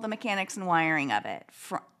all the mechanics and wiring of it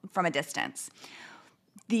from a distance.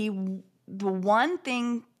 The one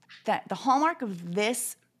thing that the hallmark of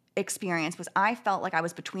this experience was I felt like I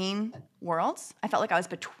was between worlds. I felt like I was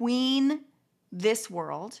between this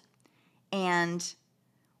world and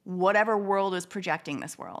whatever world was projecting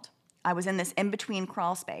this world. I was in this in-between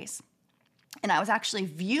crawl space. And I was actually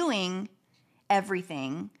viewing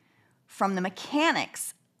everything from the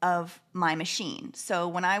mechanics of my machine. So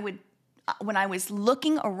when I was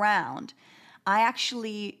looking around, I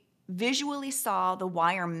actually visually saw the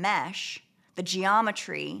wire mesh, the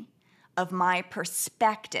geometry of my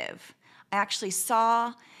perspective. I actually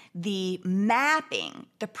saw the mapping,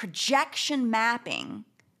 the projection mapping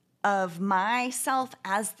of myself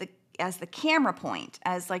as the camera point,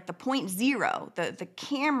 as like the point zero, the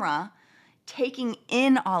camera taking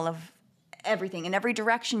in all of everything in every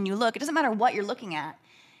direction you look. It doesn't matter what you're looking at.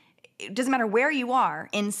 It doesn't matter where you are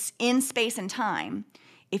in space and time.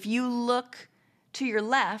 If you look to your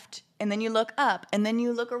left and then you look up and then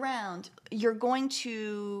you look around, you're going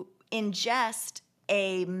to ingest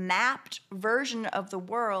a mapped version of the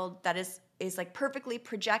world that is like perfectly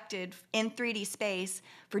projected in 3D space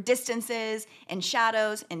for distances and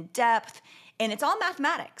shadows and depth. And it's all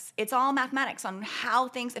mathematics. It's all mathematics on how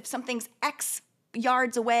things, if something's X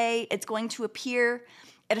yards away, it's going to appear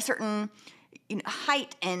at a certain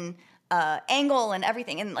height and angle and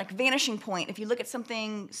everything, and like vanishing point. If you look at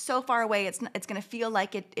something so far away, it's going to feel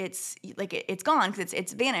like it's gone because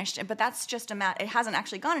it's vanished. But that's just it hasn't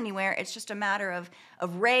actually gone anywhere. It's just a matter of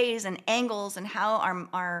rays and angles and how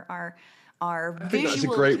our I think that's a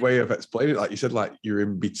great way of explaining it. Like you said, like you're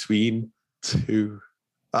in between two.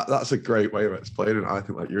 That's a great way of explaining it. I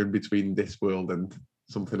think like you're in between this world and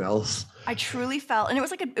something else. I truly felt, and it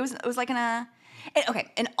was like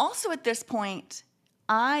and also at this point,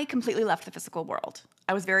 I completely left the physical world.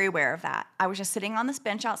 I was very aware of that. I was just sitting on this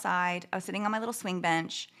bench outside. I was sitting on my little swing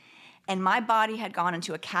bench, and my body had gone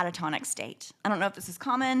into a catatonic state. I don't know if this is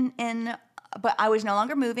common but I was no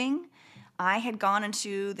longer moving. I had gone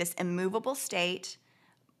into this immovable state.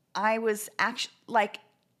 I was actually like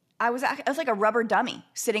a rubber dummy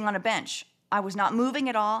sitting on a bench. I was not moving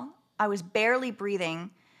at all. I was barely breathing.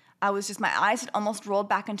 My eyes had almost rolled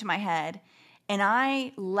back into my head. And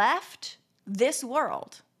I left this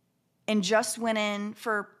world and just went in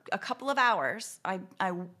for a couple of hours.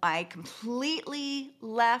 I completely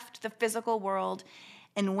left the physical world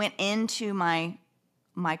and went into my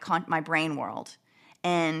brain world.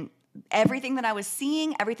 And everything that I was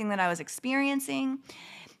seeing, everything that I was experiencing,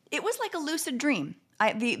 it was like a lucid dream.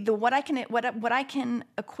 What I can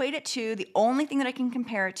equate it to, the only thing that I can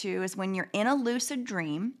compare it to is when you're in a lucid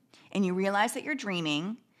dream and you realize that you're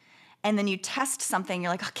dreaming, and then you test something. You're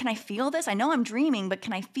like, oh, can I feel this? I know I'm dreaming, but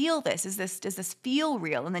can I feel this? Does this feel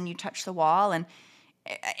real? And then you touch the wall. And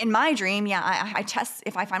in my dream, I test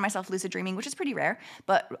if I find myself lucid dreaming, which is pretty rare.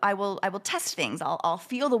 But I will test things. I'll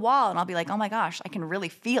feel the wall, and I'll be like, oh my gosh, I can really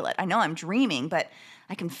feel it. I know I'm dreaming, but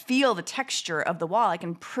I can feel the texture of the wall. I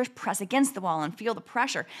can press against the wall and feel the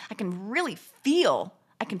pressure. I can really feel.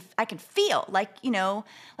 I can feel like in a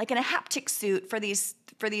haptic suit for these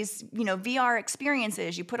VR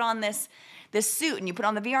experiences. You put on this suit and you put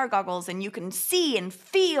on the VR goggles and you can see and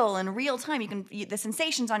feel in real time. The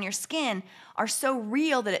sensations on your skin are so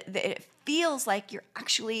real that it feels like you're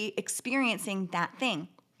actually experiencing that thing.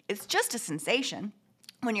 It's just a sensation.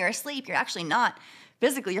 When you're asleep, you're actually not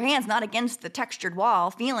physically, your hand's not against the textured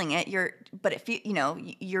wall feeling it. The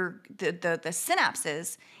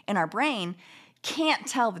synapses in our brain can't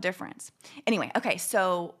tell the difference. Anyway, okay,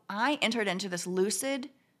 so I entered into this lucid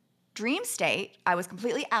dream state. I was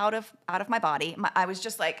completely out of my body. My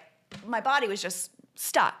body was just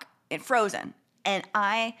stuck and frozen. And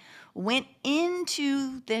I went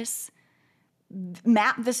into this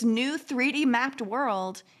new 3D mapped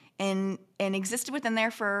world and existed within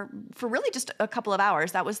there for really just a couple of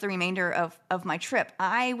hours. That was the remainder of my trip.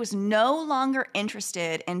 I was no longer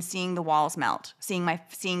interested in seeing the walls melt, seeing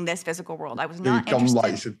this physical world. I was not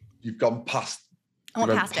interested. You've gone past. I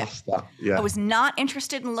went past it. That. Yeah. I was not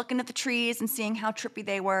interested in looking at the trees and seeing how trippy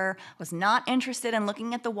they were. I was not interested in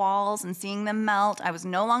looking at the walls and seeing them melt. I was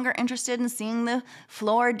no longer interested in seeing the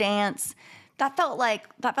floor dance. That felt like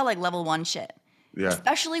level 1 shit. Yeah.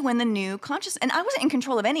 Especially when the new and I wasn't in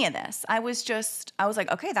control of any of this. I was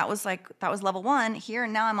like, okay, that was level 1 here,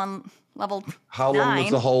 and now I'm on level 9. How long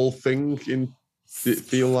was the whole thing in? Did it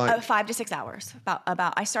feel like 5 to 6 hours?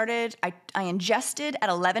 About. I ingested at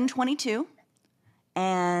 11:22,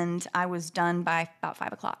 and I was done by about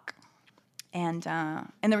 5 o'clock. And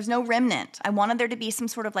there was no remnant. I wanted there to be some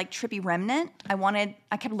sort of like trippy remnant.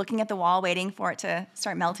 I kept looking at the wall, waiting for it to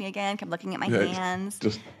start melting again. Kept looking at my hands.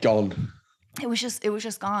 Just gone. It was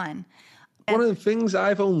just gone. One of the things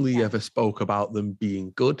I've only ever spoke about them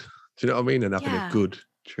being good. Do you know what I mean? And having a good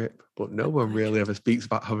trip. But no one really ever speaks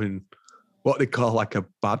about having what they call like a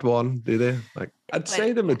bad one, do they? Like I'd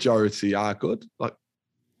say the majority are good. Like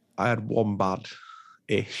I had one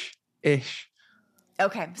bad-ish.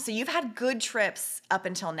 Okay, so you've had good trips up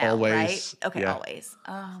until now, always, right? Okay, yeah. Always.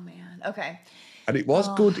 Oh man. Okay. And it was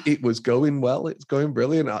good. It was going well. It's going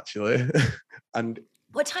brilliant actually. And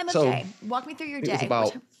what time of day? Walk me through your day. It was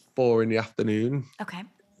about 4 p.m. Okay.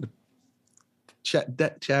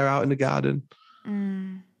 Deck chair out in the garden,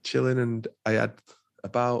 chilling, and I had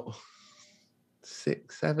about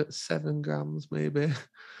 7 grams maybe.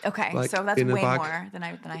 Okay, like so that's way more than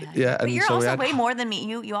I had. Yeah, but you're also way more than me.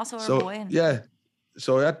 You also are a boy. Yeah,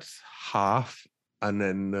 so I had half, and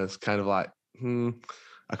then there's kind of like,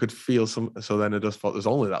 I could feel some. So then I just thought there's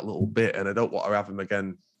only that little bit, and I don't want to have them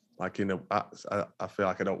again. Like, I feel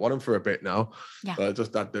like I don't want them for a bit now. Yeah. So I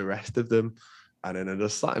just had the rest of them. And then I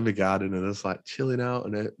just sat in my garden and just like chilling out.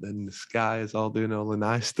 And then the sky is all doing all the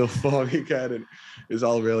nice stuff for me again. And it's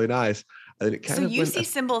all really nice. And then it kind of see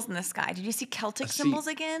symbols in the sky. Did you see Celtic symbols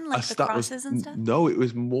again? Like the crosses and stuff? No, it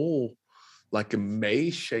was more like a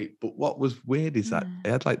maze shape. But what was weird is that I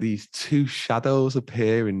had like these 2 shadows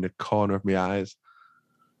appear in the corner of my eyes.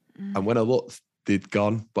 And when I looked, they'd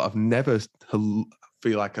gone. But I've never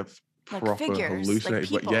feel like I've proper figures, hallucinated.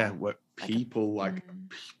 Like people,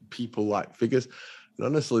 people like figures. And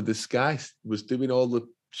honestly, the sky was doing all the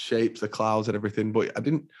shapes, the clouds and everything, but I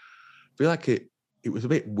didn't feel like it was a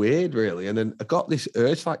bit weird really. And then I got this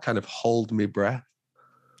urge to like kind of hold my breath.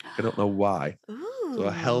 I don't know why. Ooh. So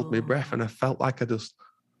I held my breath and I felt like I just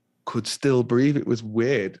could still breathe. It was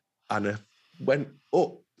weird. And I went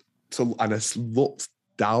up and I looked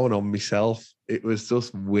down on myself. It was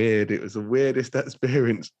just weird. It was the weirdest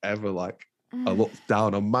experience ever. Like I looked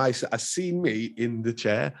down on I seen me in the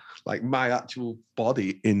chair, like my actual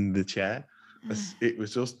body in the chair. It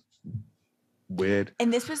was just weird.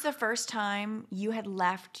 And this was the first time you had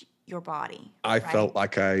left your body. I felt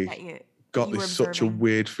like I got this such a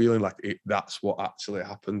weird feeling, like that's what actually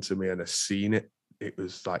happened to me, and I seen it. It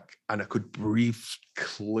was like, and I could breathe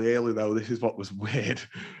clearly though. This is what was weird.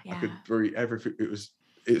 Yeah. I could breathe everything.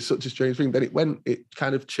 It's such a strange thing. Then it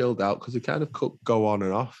kind of chilled out because it kind of could go on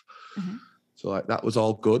and off. So like that was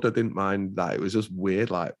all good. I didn't mind that. It was just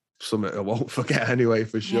weird, like something I won't forget anyway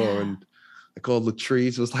for sure. Yeah. And like all the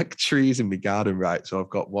trees, there was like trees in my garden, right? So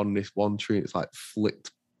I've got this one tree, it's like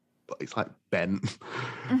flicked, but it's like bent.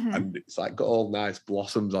 And it's like got all nice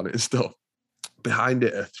blossoms on it and stuff. Behind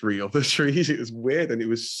it are 3 other trees. It was weird, and it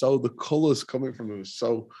was the colours coming from them was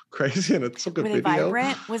so crazy. And I took a video. Were they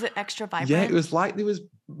vibrant? Was it extra vibrant? Yeah, it was like they was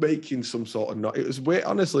making some sort of not. It was weird.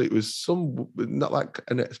 Honestly, it was not like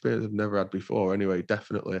an experience I've never had before. Anyway,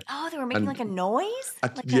 definitely. Oh, they were making like a noise.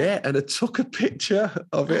 And I took a picture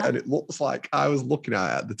of it, and it looks like I was looking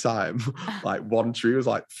at it at the time. Like one tree was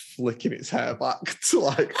like flicking its hair back to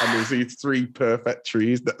like, and there's these 3 perfect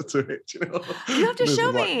trees next to it. You know, you have to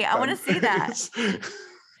show me. I want to see that.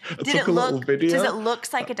 Does it look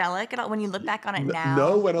psychedelic at all when you look back on it now?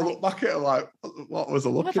 No, when I look back at it, like, what was I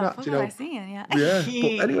looking at? What was I seeing? Yeah. Yeah.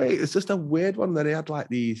 But anyway, it's just a weird one. Then he had like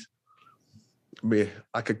these,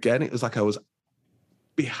 again, it was like I was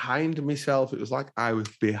behind myself. It was like I was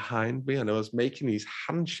behind me and I was making these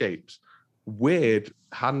hand shapes, weird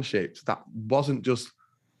hand shapes that wasn't just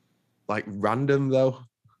like random though.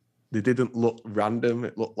 They didn't look random.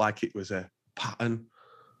 It looked like it was a pattern.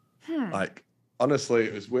 Like, honestly,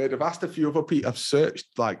 it was weird. I've asked a few other people. I've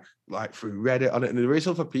searched like through Reddit on it, and there is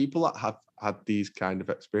other people that have had these kind of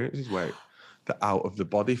experiences where they're out of the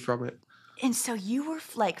body from it. And so you were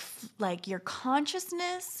like your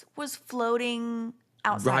consciousness was floating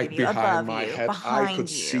outside right of you, behind above my you, head. behind I could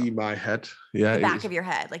you. see my head. Yeah. The back of your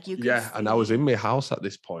head. Like you could see. And I was in my house at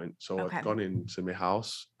this point. So Okay. I'd gone into my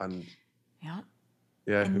house and yeah.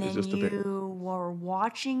 Yeah, And it was then just a bit. you were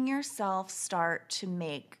watching yourself start to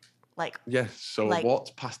make like. Yeah, so I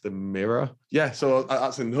walked past the mirror. Yeah, so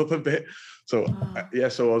that's another bit. So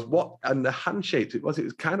so I was and the handshake. It was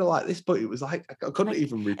kind of like this, but it was like I couldn't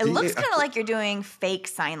even repeat it. It looks kind of like you're doing fake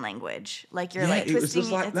sign language, like you're like twisting. It was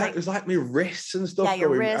just like that. It was like my wrists and stuff. Yeah, your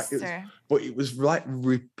going, wrists. But it was like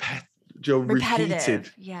repetitive. Repeated.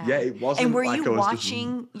 Yeah, it wasn't. And were like you I was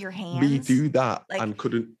watching your hands? Me do that and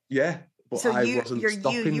couldn't. Yeah. But so I wasn't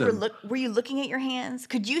stopping them. Were you looking at your hands?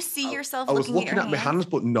 Could you see yourself? I was looking at my hands,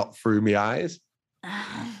 but not through my eyes.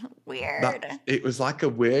 Weird. It was like a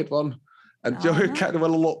weird one. And kind of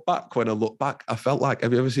when I look back, I felt like,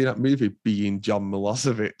 have you ever seen that movie Being John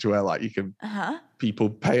Milosevic, where like you can people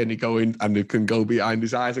pay and you go in and they can go behind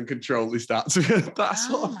his eyes and control his stats? That's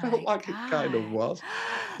what I felt like it kind of was.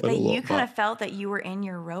 That you kind of felt that you were in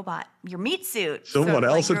your robot, your meat suit. Someone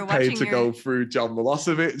else had paid to go through John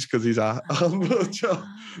Milosevic because he's a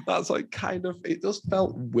that's like kind of, it just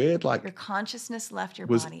felt weird. Like your consciousness left your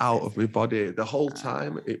body. Was out of my body. The whole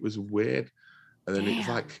time it was weird. And then it was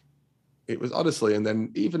like, it was honestly, and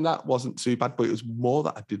then even that wasn't too bad, but it was more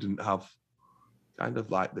that I didn't have kind of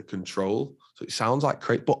like the control. So it sounds like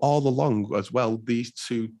crazy, but all along as well, these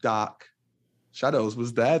two dark shadows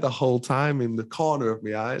was there the whole time in the corner of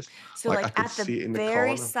my eyes. So like at the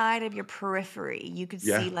very side of your periphery, you could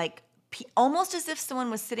see like almost as if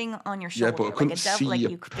someone was sitting on your shoulder. Yeah, but I couldn't see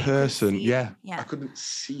a person. Yeah, I couldn't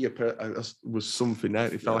see a person. There was something there.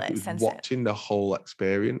 It felt like it was watching the whole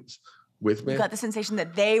experience with me. You got the sensation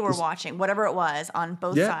that they were watching, whatever it was on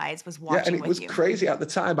both sides was watching. Yeah, and it was crazy at the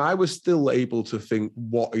time. I was still able to think,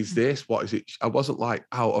 what is this? What is it? I wasn't like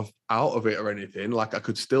out of it or anything. Like I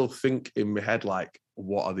could still think in my head, like,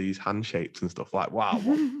 what are these handshakes and stuff? Like, wow,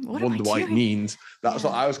 wonder what it means. That's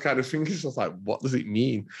what I was kind of thinking. So I was like, what does it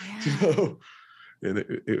mean? Yeah. And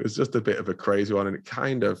it was just a bit of a crazy one. And it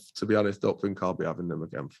kind of, to be honest, don't think I'll be having them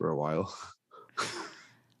again for a while.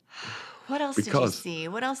 What else did you see?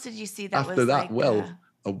 What else did you see that after that?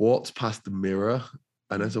 I walked past the mirror,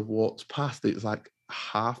 and as I walked past, it was like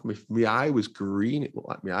half my eye was green. It looked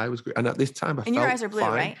like my eye was green. And at this time, your eyes are blue,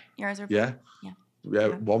 right? Your eyes are blue. Yeah.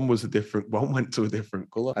 One was one went to a different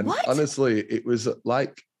color. And honestly, it was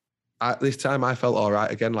like at this time I felt all right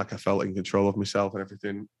again, like I felt in control of myself and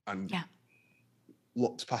everything. And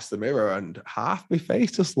looked past the mirror, and half my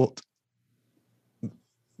face just looked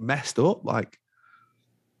messed up, like.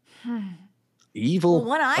 Evil. Well,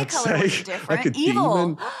 one eye color was different. Like a evil.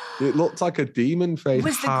 Demon. It looked like a demon face.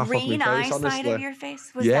 Was the green eye side of your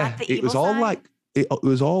face? Was that the evil it was all side? Like it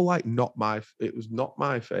was all like not my. It was not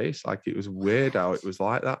my face. Like it was weird how it was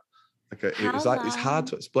like that. Like it was like it's hard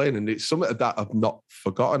to explain, and it's something that I've not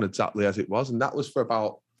forgotten exactly as it was. And that was for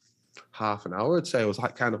about half an hour. I'd say. I was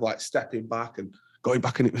like kind of like stepping back and going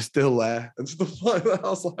back, and it was still there and stuff like that. I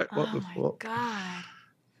was like, what the fuck? Oh my God.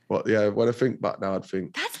 But yeah, when I think back now, I'd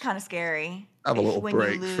think that's kind of scary. Have a little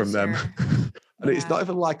break from them. And it's not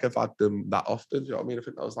even like I've had them that often. Do you know what I mean? I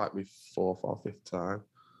think that was like my 4th or 5th time.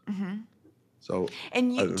 Mm-hmm. So,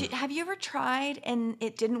 and have you ever tried and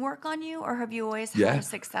it didn't work on you, or have you always had a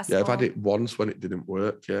successful? Yeah, I've had it once when it didn't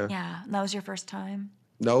work. Yeah. Yeah, and that was your first time.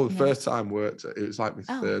 No, the first time worked. It was like my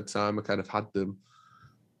 3rd time. I kind of had them,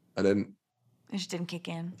 and then. It just didn't kick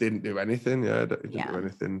in. Didn't do anything. Yeah, it didn't do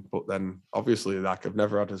anything. But then, obviously, like I've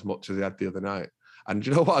never had as much as I had the other night. And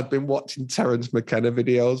you know what? I've been watching Terence McKenna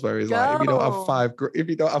videos where he's like, if you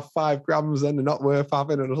don't have 5 grams, then they're not worth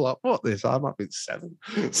having. And I was like, what this? I'm having 7.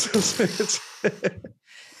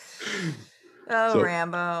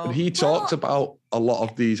 Rambo. And he talked about a lot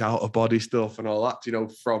of these out of body stuff and all that. You know,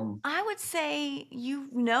 from I would say you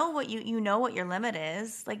know what your limit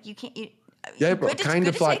is. Like you can't. Yeah, but kind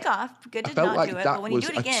of like take off. Good to not do it, but when you do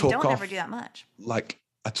it again, don't ever do that much. Like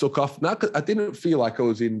I took off. Now I didn't feel like I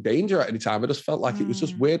was in danger at any time. I just felt like it was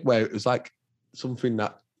just weird, where it was like something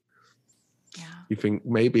that you think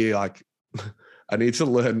maybe like I need to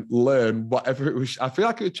learn whatever it was. I feel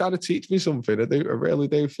like it was trying to teach me something. I really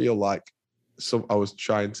do feel like I was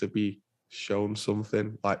trying to be shown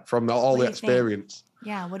something, like from all the experience. Think?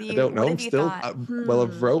 Yeah, what do you? I don't know. I'm still.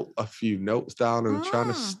 I've wrote a few notes down and I'm trying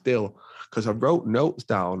to still. Because I wrote notes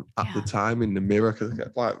down at the time in the mirror because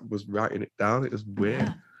I was writing it down. It was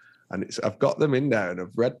weird. And I've got them in there and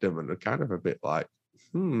I've read them and they're kind of a bit like,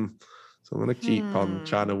 So I'm going to keep on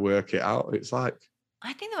trying to work it out. It's like.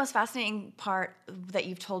 I think the most fascinating part that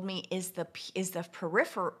you've told me is the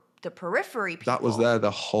periphery people. That was there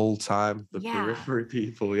the whole time. The periphery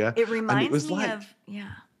people, It reminds me of,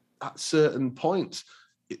 at certain points,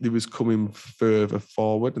 it was coming further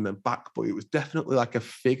forward and then back, but it was definitely like a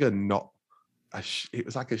figure, not it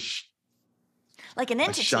was like like an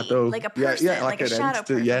entity, shadow, like a person, like a shadow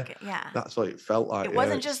entity, person. yeah. Yeah, that's what it felt like. It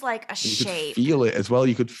wasn't just like a shape. You could feel it as well.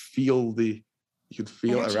 You could feel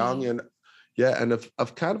it around you. And yeah, and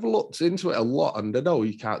I've kind of looked into it a lot, and I know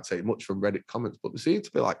you can't say much from Reddit comments, but there seem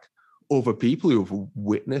to be like other people who have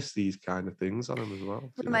witnessed these kind of things on them as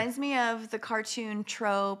well. Reminds me of the cartoon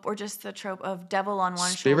trope, or just the trope of devil on one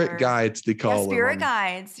spirit shoulder. Guides, they call them. Spirit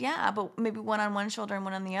guides, yeah, but maybe one on one shoulder and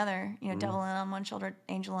one on the other. Devil on one shoulder,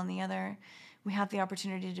 angel on the other. We have the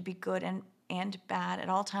opportunity to be good and bad at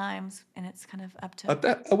all times, and it's kind of up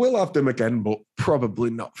to. I will have them again, but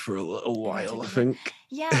probably not for a little while, I think.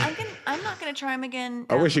 Yeah, I'm not gonna try them again.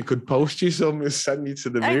 I wish I could post you some and send you to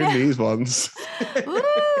the moon. These ones. Ooh,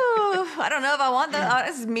 I don't know if I want that.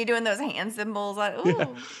 This is me doing those hand symbols. Ooh. Yeah.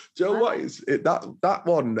 Do you know what? That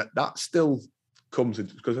one that still comes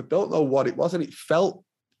in, because I don't know what it was, and it felt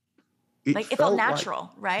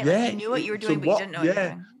natural, right? Yeah, like you knew what you were doing, but you didn't know what you were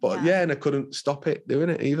doing. But and I couldn't stop it doing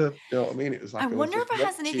it either. You know what I mean? It was like I wonder if it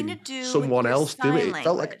has anything to do someone with else do it. It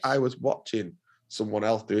felt like language. I was watching someone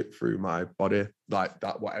else do it through my body, like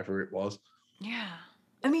that, whatever it was. Yeah,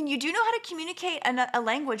 I mean, you do know how to communicate a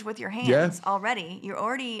language with your hands already. You're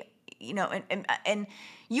already, and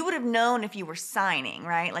you would have known if you were signing,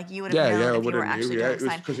 right? Like you would have known if you were actually doing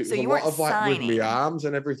signing. Because it was a lot of like with my arms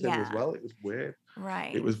and everything as well. It was weird.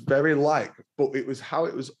 Right. It was very but it was how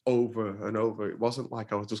it was over and over. It wasn't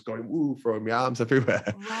like I was just going, woo, throwing my arms everywhere.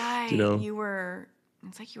 Right. You were,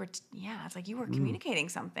 it's like you were communicating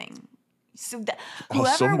something. So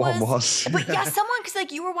someone was. But someone, because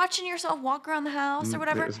like you were watching yourself walk around the house or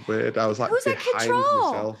whatever. It was weird. I was like, who's in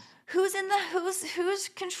control? Myself. Who's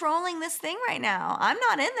controlling this thing right now? I'm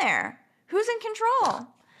not in there. Who's in control?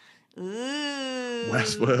 Ooh.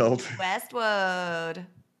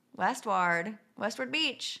 Westward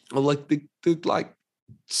Beach. Well, like the like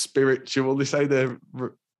spiritual. They say they're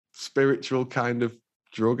spiritual kind of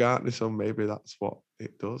drug, aren't they? So maybe that's what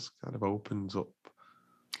it does. Kind of opens up.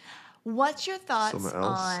 What's your thoughts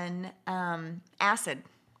on acid?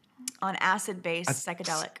 On acid-based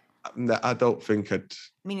psychedelic? I don't think I'd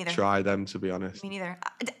Me neither. try them, to be honest. Me neither.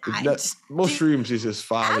 Mushrooms is as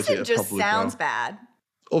far as it acid just probably sounds go. bad.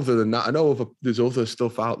 Other than that, I know there's other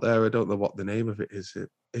stuff out there. I don't know what the name of it is.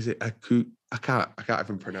 Is it I can't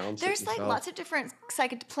even pronounce it. There's like lots of different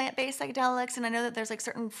plant-based psychedelics, and I know that there's like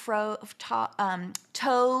certain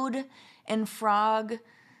toad and frog,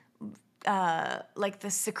 like the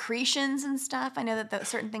secretions and stuff. I know that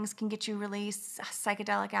certain things can get you really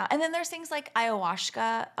psychedelic out. And then there's things like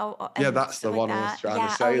ayahuasca. That's the one I was trying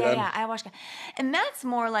to say. Ayahuasca. And that's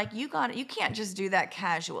more like you can't just do that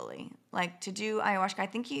casually. Like to do ayahuasca,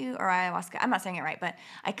 ayahuasca, I'm not saying it right, but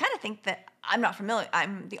I kind of think that I'm not familiar.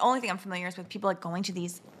 The only thing I'm familiar is with people like going to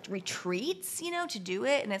these retreats, to do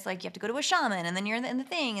it. And it's like you have to go to a shaman, and then you're in the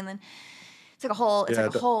thing, and then it's like a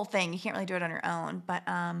whole thing. You can't really do it on your own, but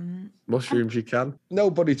mushrooms you can.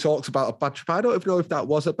 Nobody talks about a bad trip. I don't even know if that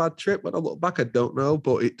was a bad trip. When I look back, I don't know,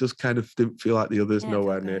 but it just kind of didn't feel like the others.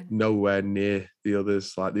 Nowhere near the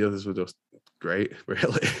others. Like the others were just great,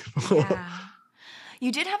 really. Yeah.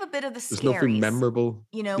 You did have a bit of the scaries. There's nothing memorable.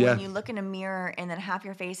 When you look in a mirror and then half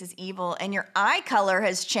your face is evil and your eye color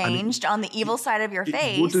has changed on the evil side of your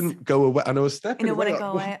face. It wouldn't go away. And I was stepping away. And it wouldn't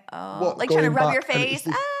go away. Oh, like trying to rub your face.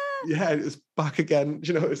 Yeah, it was back again.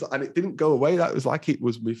 And it didn't go away. That was like it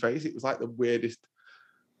was my face. It was like the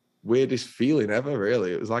weirdest feeling ever,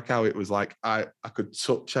 really. It was like how it was like I could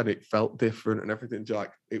touch and it felt different and everything.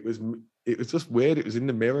 Like it was just weird. It was in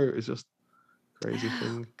the mirror. It was just crazy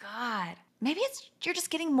thing. God. Maybe you're just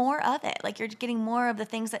getting more of it. Like you're getting more of the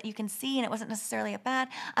things that you can see, and it wasn't necessarily a bad.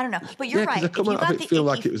 I don't know, but you're right. I come out of it feel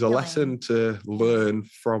like it was a lesson to learn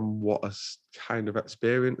from what I kind of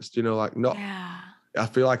experienced. I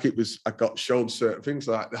feel like I got shown certain things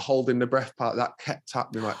like the holding the breath part that kept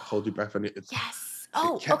happening, like hold your breath, and it. Yes.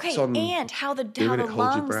 Oh, okay. And how the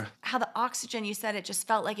lungs, how the oxygen, you said it just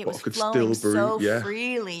felt like it was flowing so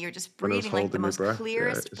freely. You're just breathing like the most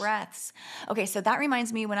clearest breaths. Okay, so that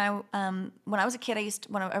reminds me when I was a kid,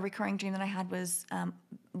 a recurring dream that I had was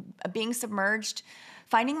being submerged,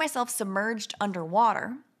 finding myself submerged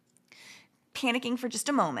underwater, panicking for just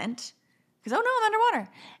a moment because oh no, I'm underwater,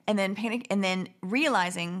 and then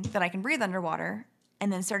realizing that I can breathe underwater.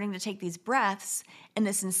 And then starting to take these breaths, and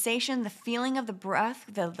the sensation, the feeling of the breath,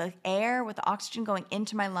 the air with the oxygen going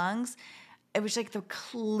into my lungs, it was like the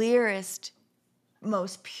clearest,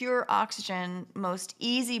 most pure oxygen, most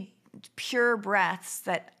easy, pure breaths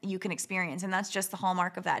that you can experience. And that's just the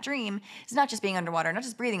hallmark of that dream. It's not just being underwater, not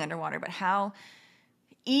just breathing underwater, but how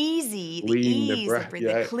easy, the ease of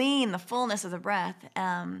breathing, the clean, the fullness of the breath.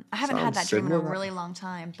 I haven't had that dream in a really long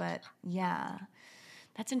time, but yeah,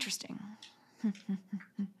 that's interesting. Good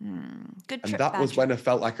trip. And that was when I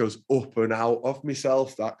felt like I was up and out of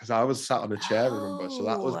myself, because I was sat on a chair, remember? So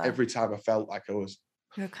that was every time I felt like I was,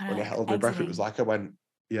 when I held my breath, it was like I went,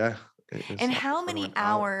 yeah. And how many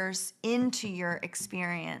hours into your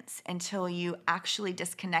experience until you actually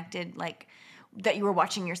disconnected, like that you were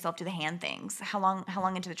watching yourself do the hand things? How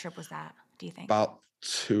long into the trip was that, do you think? About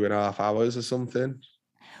 2.5 hours or something.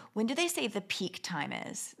 When do they say the peak time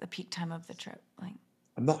is? The peak time of the trip? Like,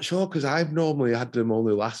 I'm not sure, because I've normally had them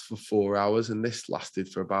only last for 4 hours, and this lasted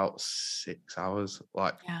for about 6 hours.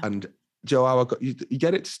 Like, and Joe, how I got you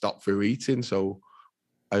get it to stop through eating, so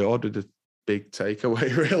I ordered a big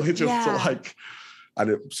takeaway, really, just to like. And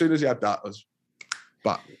as soon as you had that, I was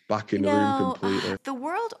back in the room completely. The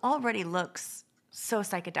world already looks so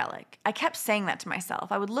psychedelic. I kept saying that to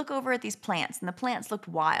myself. I would look over at these plants, and the plants looked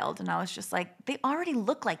wild, and I was just like, they already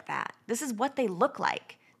look like that. This is what they look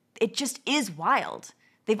like. It just is wild.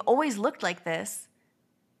 They've always looked like this.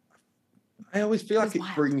 I always feel like it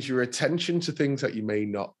brings your attention to things that you may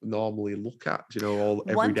not normally look at, every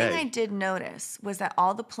day. One thing I did notice was that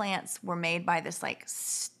all the plants were made by this like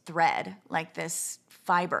thread, like this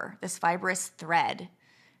fibrous thread.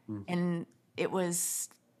 And it was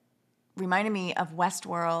reminded me of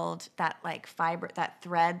Westworld, that like fiber, that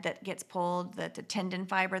thread that gets pulled, the tendon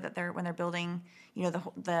fiber that when they're building,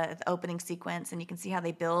 the opening sequence, and you can see how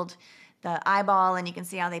they build the eyeball, and you can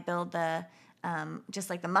see how they build the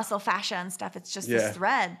just like the muscle fascia and stuff. It's just this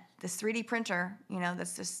thread, this 3D printer,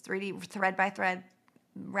 that's just 3D thread by thread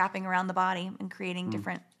wrapping around the body and creating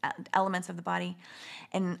different elements of the body.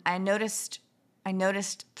 And I noticed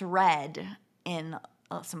thread in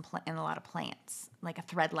a lot of plants, like a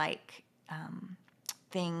thread-like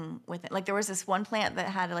thing with it. Like there was this one plant that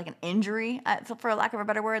had like an injury, for lack of a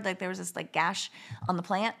better word. Like there was this like gash on the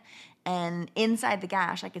plant, and inside the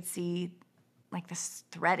gash I could see like this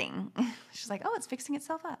threading. She's like, oh, it's fixing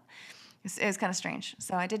itself up. It was kind of strange.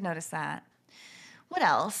 So I did notice that. What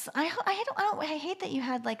else? I hate that you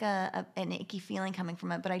had like an icky feeling coming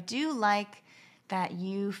from it, but I do like that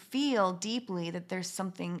you feel deeply that there's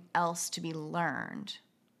something else to be learned.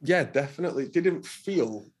 Yeah, definitely. It didn't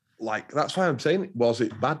feel like, that's why I'm saying, was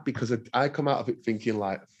it bad? Because I come out of it thinking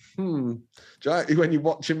like, when you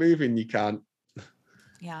watch a movie and you can't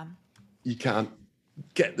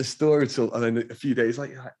get the story till, and then a few days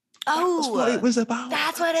later, you're like, that's what it was about.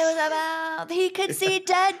 That's what it was about. He could see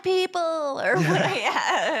dead people, or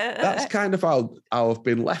That's kind of how I've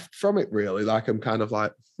been left from it, really. Like I'm kind of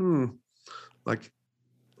like, like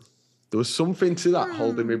there was something to that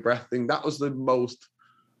holding my breath thing. That was the most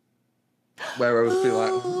where I would feel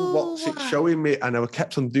like, what's it showing me? And I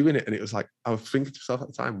kept on doing it, and it was like I was thinking to myself at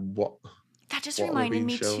the time, what? That just reminded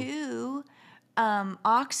me too.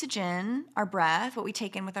 Oxygen, our breath, what we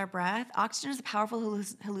take in with our breath, oxygen is a powerful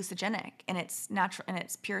hallucinogenic in its natural, in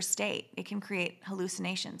its pure state. It can create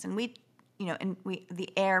hallucinations, and the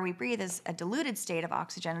air we breathe is a diluted state of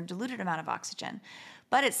oxygen, a diluted amount of oxygen,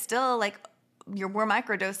 but it's still like we're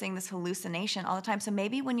microdosing this hallucination all the time. So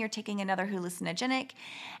maybe when you're taking another hallucinogenic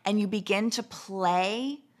and you begin to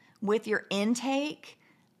play with your intake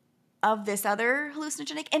of this other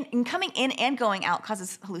hallucinogenic, and coming in and going out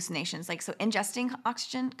causes hallucinations. Like, so ingesting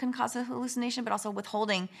oxygen can cause a hallucination, but also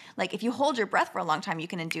withholding, like if you hold your breath for a long time, you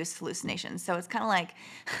can induce hallucinations. So it's kind of like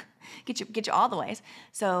get you all the ways.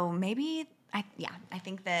 So maybe I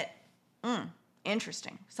think that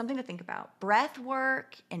interesting, something to think about. Breath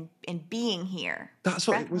work and being here. That's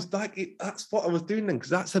what it was like. That's what I was doing then, because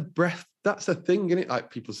that's a breath. That's a thing, isn't it? Like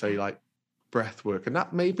people say, like breath work, and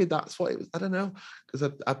maybe that's what it was. I don't know,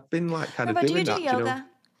 because I've been like kind of doing that. Do yoga?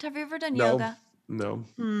 Have you ever done yoga? No.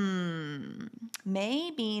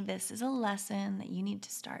 Maybe this is a lesson that you need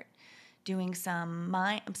to start doing some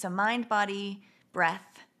mind body breath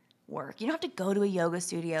work. You don't have to go to a yoga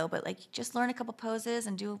studio, but like just learn a couple poses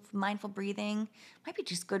and do mindful breathing. Might be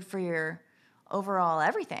just good for your overall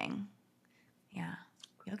everything. Yeah,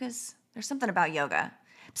 there's something about yoga.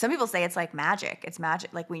 Some people say it's like magic. It's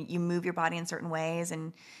magic, like when you move your body in certain ways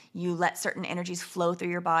and you let certain energies flow through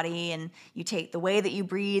your body, and you take the way that you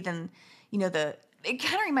breathe, and it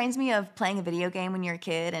kind of reminds me of playing a video game when you're a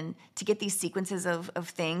kid, and to get these sequences of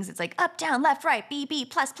things, it's like up, down, left, right, B,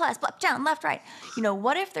 plus, up, down, left, right.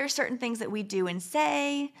 What if there's certain things that we do and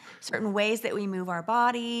say, certain ways that we move our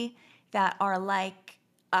body that are like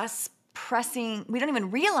us pressing, we don't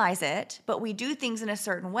even realize it, but we do things in a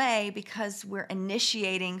certain way because we're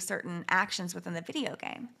initiating certain actions within the video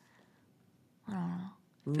game. I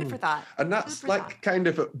don't Food for thought. And that's like kind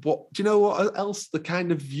of what, do you know what else the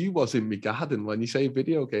kind of view was in my garden when you say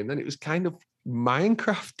video game? Then it was kind of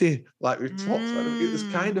Minecrafty, like we've talked about it. It was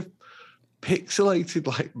kind of pixelated,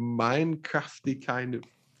 like Minecrafty kind of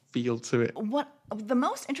feel to it. What the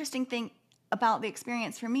most interesting thing about the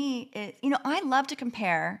experience for me is, I love to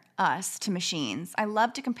compare us to machines. I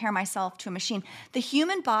love to compare myself to a machine. The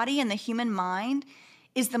human body and the human mind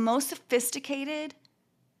is the most sophisticated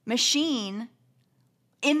machine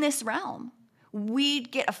in this realm.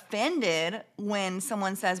 We'd get offended when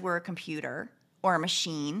someone says we're a computer or a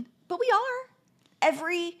machine, but we are.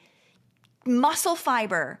 Every muscle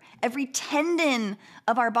fiber, every tendon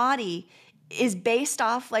of our body is based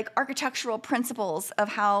off like architectural principles of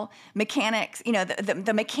how mechanics,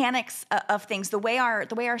 the mechanics of things, the way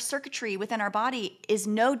our circuitry within our body is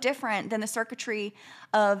no different than the circuitry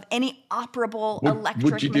of any operable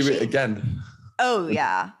electric machine. Would you do it again? Oh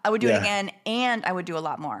yeah, I would do it again, and I would do a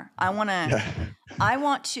lot more. I want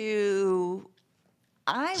to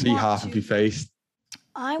see half of your face.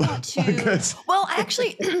 I want to. Well,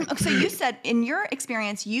 actually, so you said in your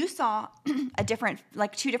experience, you saw two different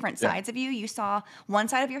sides of you. You saw one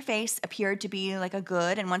side of your face appeared to be like a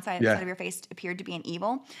good, and one side of your face appeared to be an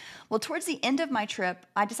evil. Well, towards the end of my trip,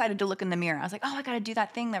 I decided to look in the mirror. I was like, oh, I got to do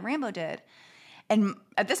that thing that Rambo did. And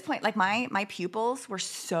at this point, like my pupils were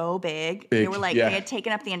so big. They were like, they had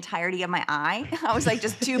taken up the entirety of my eye. I was like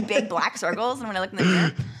just two big black circles. And when I looked in the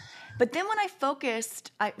mirror, but then when I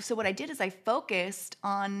focused, so what I did is I focused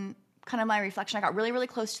on kind of my reflection. I got really, really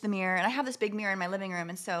close to the mirror, and I have this big mirror in my living room.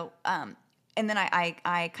 And so, and then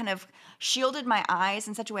I kind of shielded my eyes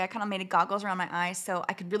in such a way, I kind of made goggles around my eyes so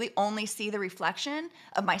I could really only see the reflection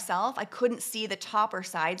of myself. I couldn't see the top or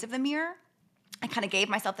sides of the mirror. I kind of gave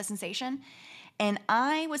myself the sensation. And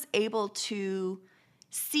I was able to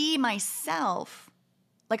see myself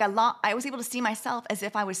I was able to see myself as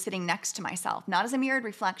if I was sitting next to myself, not as a mirrored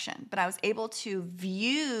reflection, but I was able to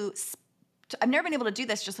view. I've never been able to do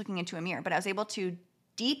this just looking into a mirror, but I was able to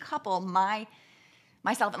decouple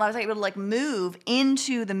myself, and I was able to like move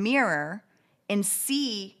into the mirror and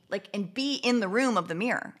see and be in the room of the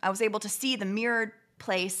mirror. I was able to see the mirrored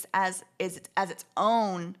place as its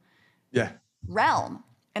own realm,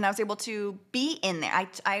 and I was able to be in there.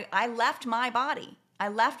 I left my body. I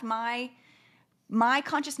left my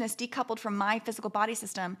consciousness decoupled from my physical body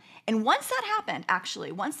system. And once that happened,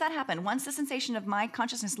 once the sensation of my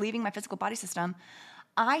consciousness leaving my physical body system,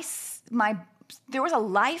 there was a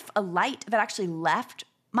light that actually left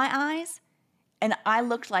my eyes, and I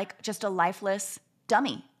looked like just a lifeless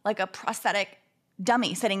dummy, like a prosthetic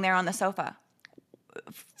dummy sitting there on the sofa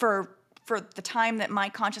for the time that my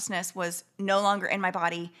consciousness was no longer in my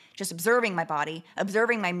body, just observing my body,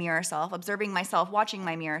 observing my mirror self, observing myself, watching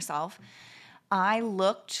my mirror self. I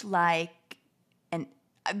looked like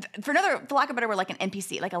for lack of a better word, like an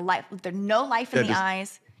NPC, like a life. There's no life in the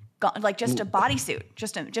eyes, like just a bodysuit,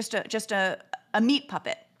 just a meat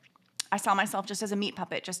puppet. I saw myself just as a meat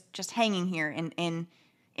puppet, just hanging here in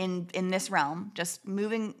this realm, just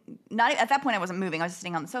moving. Not at that point, I wasn't moving. I was just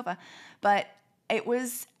sitting on the sofa, but it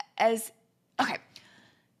was okay.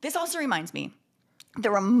 This also reminds me,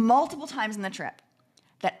 there were multiple times in the trip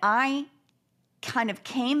that I kind of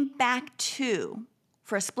came back to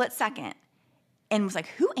for a split second and was like,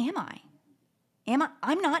 who am I?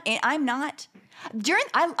 I'm not. I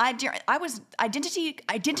was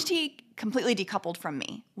identity completely decoupled from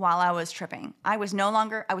me while I was tripping. I was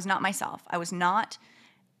not myself. I was not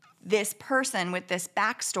this person with this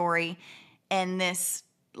backstory and this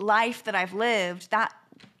life that I've lived. That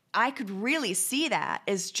I could really see that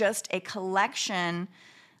as just a collection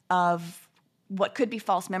of what could be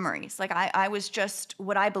false memories. Like I was just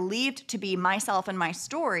what I believed to be myself and my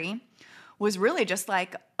story was really just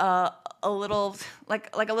like a little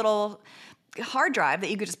hard drive that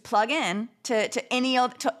you could just plug in to any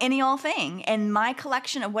old thing. And my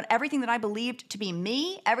collection of everything that I believed to be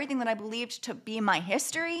me, everything that I believed to be my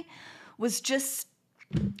history, was just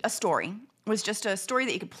a story. Was just a story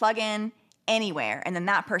that you could plug in anywhere, and then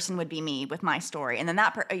that person would be me with my story, and then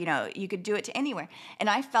you could do it to anywhere. And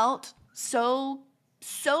I felt so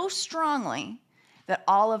strongly that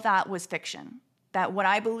all of that was fiction, that what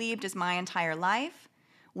I believed is my entire life,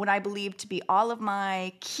 what I believed to be all of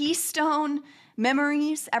my keystone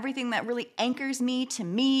memories, everything that really anchors me to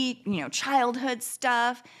me, childhood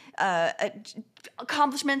stuff,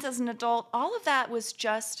 accomplishments as an adult, all of that was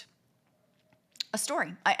just a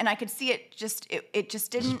story. And I could see it it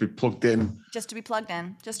just didn't... Just be plugged in. Just to be plugged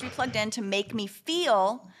in to make me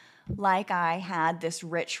feel like I had this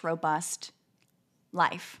rich, robust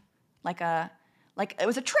life. Like it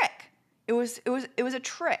was a trick. It was a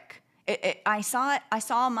trick. I saw it. I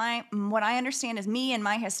saw what I understand as me and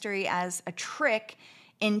my history as a trick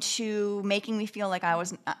into making me feel like I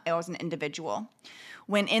was an individual.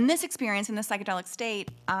 When in this experience, in this psychedelic state,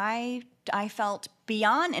 I felt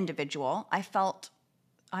beyond individual. I felt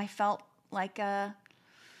like I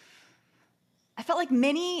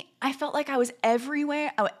was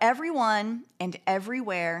everywhere, everyone and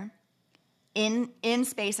everywhere in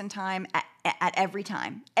space and time at every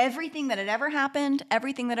time. Everything that had ever happened,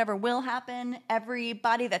 everything that ever will happen,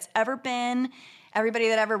 everybody that's ever been, everybody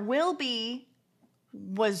that ever will be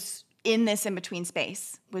was in this in-between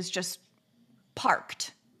space, was just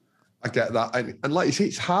parked. I get that. And like you see,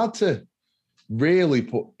 it's hard to really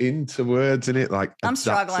put into words in it. Like I'm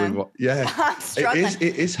struggling. I'm struggling.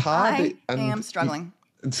 It is hard. I am struggling.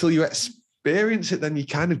 Until you experience it, then you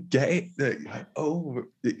kind of get it.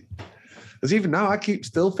 Because even now, I keep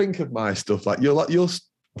still think of my stuff. Like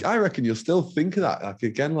I reckon you'll still think of that. Like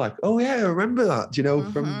again, like, oh yeah, I remember that.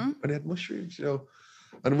 From when I had mushrooms.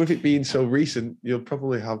 And with it being so recent, you'll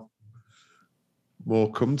probably have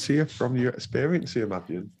more come to you from your experience, I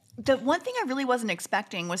imagine. The one thing I really wasn't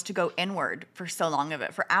expecting was to go inward for so long of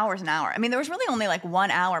it, for hours and hours. I mean, there was really only like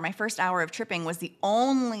 1 hour. My first hour of tripping was the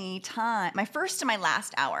only time, my first and my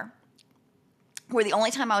last hour were the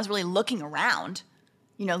only time I was really looking around,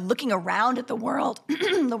 looking around at the world,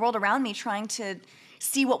 the world around me, trying to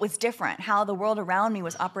see what was different, how the world around me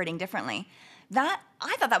was operating differently.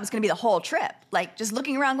 I thought that was going to be the whole trip. Like just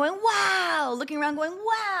looking around going, wow, looking around going,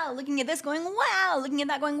 wow, looking at this going, wow, looking at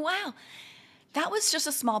that going, wow. That was just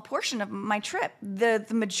a small portion of my trip. The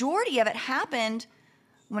majority of it happened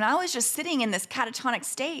when I was just sitting in this catatonic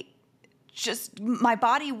state. Just my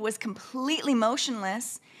body was completely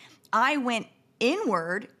motionless. I went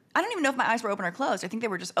inward. I don't even know if my eyes were open or closed. I think they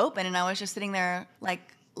were just open, and I was just sitting there like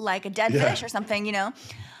a dead fish or something,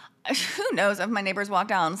 Who knows if my neighbors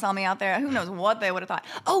walked out and saw me out there? Who knows what they would have thought?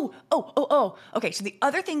 Oh. Okay, so the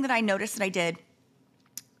other thing that I noticed that I did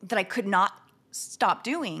that I could not stop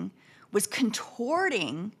doing was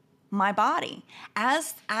contorting my body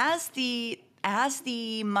as the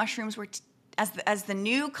mushrooms were as the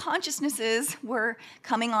new consciousnesses were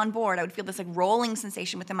coming on board. I would feel this like rolling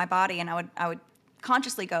sensation within my body, and I would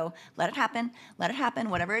consciously go, let it happen,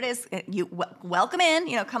 whatever it is. Welcome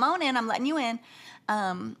in, come on in. I'm letting you in.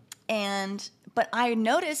 But I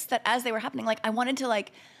noticed that as they were happening, I wanted to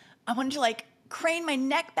crane my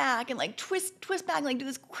neck back and twist back and do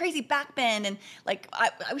this crazy back bend, and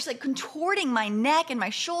I was contorting my neck and my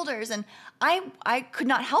shoulders, and I could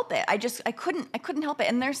not help it. I couldn't help it.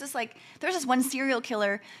 And there's this one serial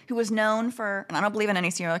killer who was known for, and I don't believe in any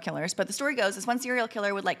serial killers, but the story goes this one serial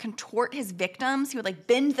killer would contort his victims. He would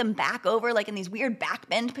bend them back over in these weird back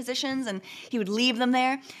bend positions, and he would leave them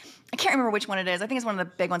there. I can't remember which one it is. I think it's one of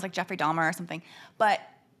the big ones, like Jeffrey Dahmer or something. But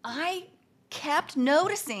I kept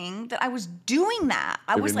noticing that I was doing that.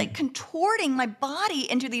 I was contorting my body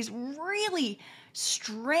into these really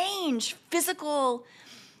strange physical,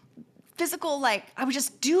 I would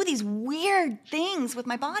just do these weird things with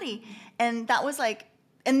my body. And that was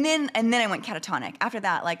and then I went catatonic. After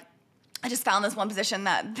that, I just found this one position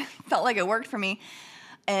that felt like it worked for me.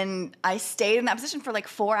 And I stayed in that position for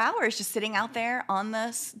 4 hours, just sitting out there on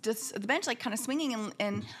the bench, kind of swinging.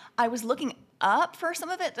 And I was looking up for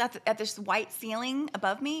some of it at this white ceiling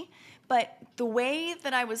above me. But the way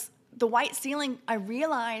that the white ceiling, I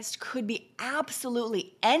realized could be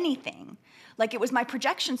absolutely anything. It was my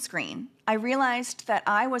projection screen. I realized that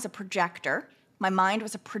I was a projector. My mind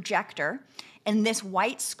was a projector. And this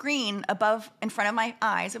white screen in front of my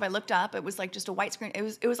eyes, if I looked up, it was just a white screen.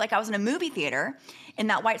 It was like I was in a movie theater. In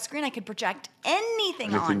that white screen, I could project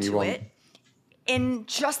anything onto it. And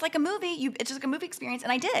just like a movie, it's just like a movie experience,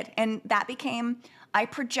 and I did. And that I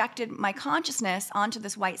projected my consciousness onto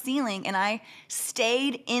this white ceiling, and I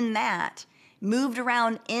stayed in that, moved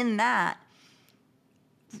around in that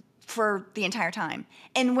for the entire time.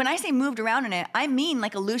 And when I say moved around in it, I mean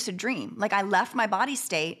a lucid dream. I left my body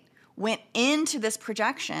state, went into this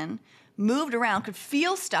projection, moved around, could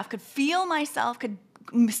feel stuff, could feel myself,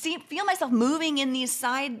 feel myself moving in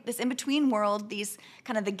this in-between world, these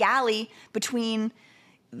kind of the galley between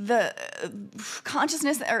the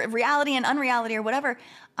consciousness or reality and unreality or whatever.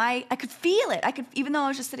 I could feel it. Even though I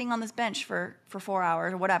was just sitting on this bench for 4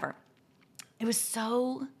 hours or whatever. It was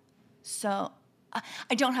so,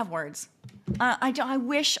 I don't have words. I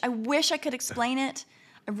wish I could explain it.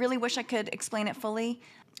 I really wish I could explain it fully.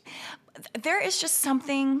 There is just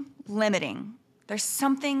something limiting. There's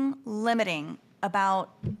something limiting about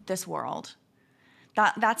this world.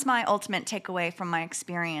 That's my ultimate takeaway from my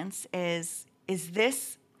experience is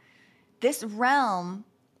this realm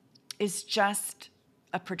is just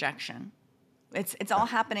a projection. It's all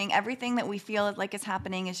happening. Everything that we feel like is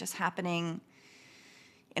happening is just happening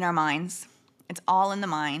in our minds. It's all in the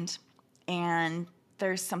mind. And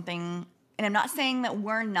there's something, and I'm not saying that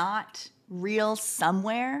we're not real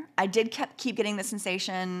somewhere. I did keep getting the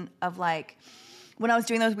sensation of like, when I was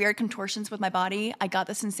doing those weird contortions with my body, I got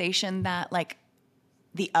the sensation that like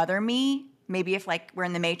the other me, maybe if like we're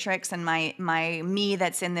in the Matrix and my me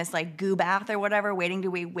that's in this like goo bath or whatever, waiting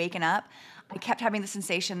to be waken up, I kept having the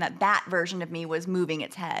sensation that version of me was moving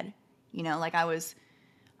its head. You know, like I was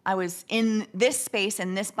in this space,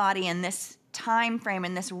 in this body, in this time frame,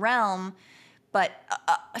 in this realm, but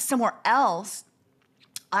somewhere else,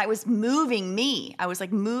 I was moving me. I was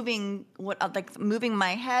like moving moving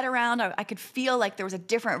my head around. I could feel like there was a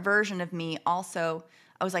different version of me also.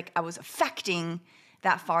 I was affecting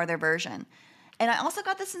that farther version. And I also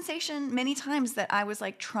got the sensation many times that I was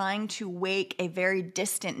like trying to wake a very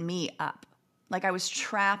distant me up. Like I was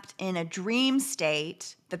trapped in a dream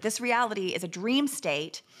state, that this reality is a dream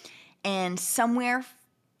state, and somewhere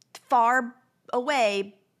far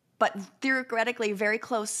away, but theoretically very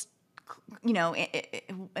close, you know,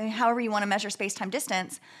 however you want to measure space-time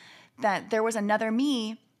distance, that there was another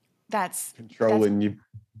me that's controlling you.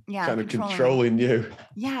 Yeah, kind of controlling you.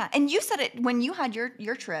 Yeah, and you said it when you had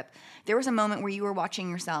your trip. There was a moment where you were watching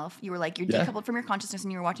yourself. You were like, you're decoupled from your consciousness,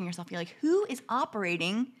 and you were watching yourself. You're like, who is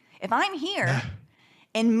operating? If I'm here,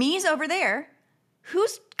 and me's over there,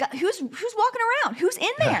 who's walking around? Who's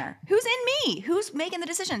in there? Who's in me? Who's making the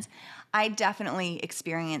decisions? I definitely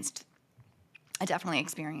experienced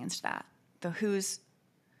that. The who is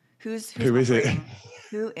it? Who is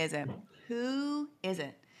it? Who is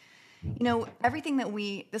it? You know, everything that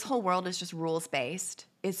this whole world is just rules based.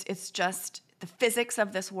 It's just the physics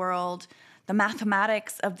of this world, the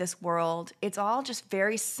mathematics of this world. It's all just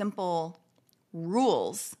very simple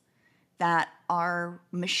rules that our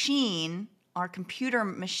computer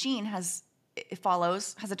machine has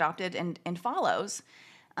adopted and follows.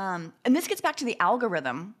 And this gets back to the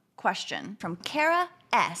algorithm question from Kara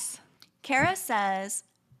S. Kara says,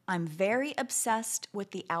 I'm very obsessed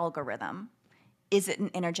with the algorithm. Is it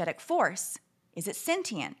an energetic force? Is it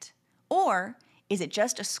sentient? Or is it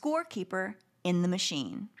just a scorekeeper in the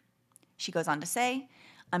machine? She goes on to say,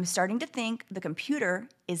 I'm starting to think the computer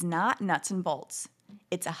is not nuts and bolts.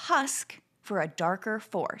 It's a husk for a darker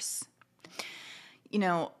force. You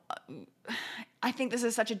know, I think this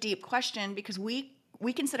is such a deep question because we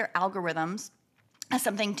consider algorithms as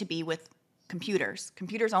something to be with computers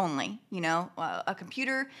only. You know,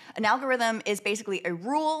 an algorithm is basically a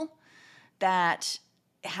rule that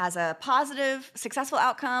has a positive, successful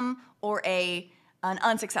outcome or an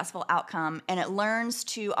unsuccessful outcome, and it learns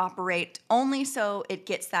to operate only so it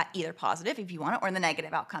gets that either positive, if you want it, or the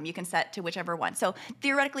negative outcome. You can set to whichever one. So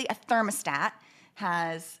theoretically, a thermostat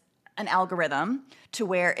has an algorithm to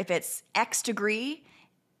where if it's X degree,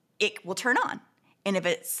 it will turn on. And if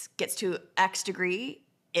it gets to X degree,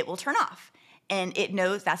 it will turn off. And it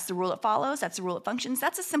knows that's the rule it follows, that's the rule it functions.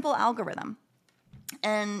 That's a simple algorithm.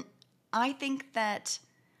 And I think that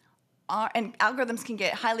algorithms can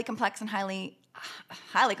get highly complex and highly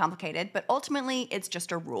complicated, but ultimately it's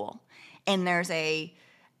just a rule. And there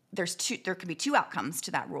could be two outcomes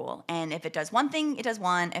to that rule. And if it does one thing, it does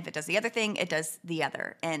one. If it does the other thing, it does the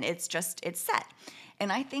other. And it's set.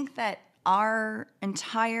 And I think that our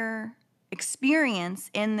entire experience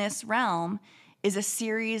in this realm is a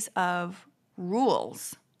series of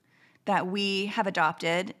rules that we have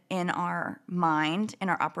adopted in our mind, in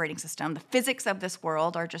our operating system. The physics of this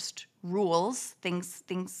world are just rules.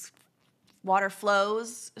 Things water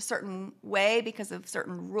flows a certain way because of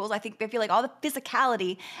certain rules. I feel like all the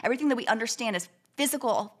physicality, everything that we understand as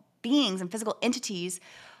physical beings and physical entities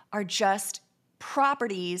are just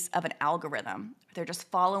properties of an algorithm. They're just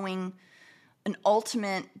following an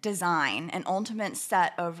ultimate design, an ultimate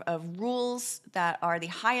set of rules that are the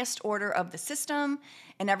highest order of the system,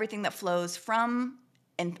 and everything that flows from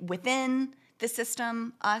and within the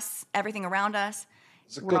system, us, everything around us.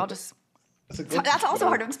 That's also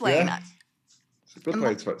hard to explain. Yeah. It's a good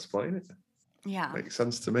way to explain it. Yeah. Makes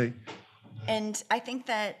sense to me. And I think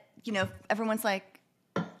that, everyone's like,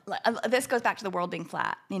 this goes back to the world being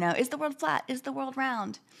flat. Is the world flat? Is the world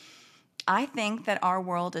round? I think that our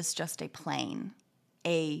world is just a plane,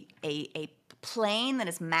 a plane that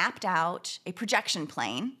is mapped out, a projection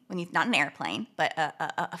plane, not an airplane, but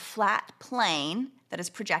a flat plane that is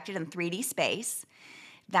projected in 3D space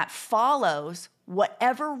that follows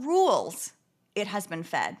whatever rules it has been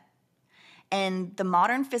fed. And the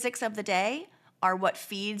modern physics of the day are what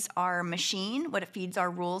feeds our machine, what it feeds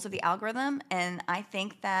our rules of the algorithm. And I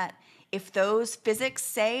think that if those physics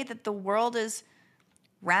say that the world is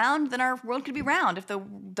round, then our world could be round. If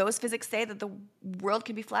those physics say that the world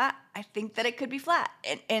could be flat, I think that it could be flat.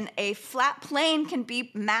 And a flat plane can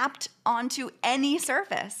be mapped onto any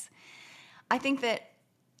surface. I think that,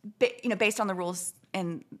 based on the rules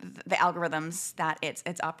and the algorithms that it's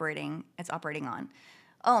operating on.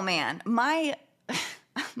 Oh man, my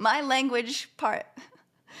language part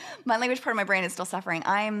of my brain is still suffering.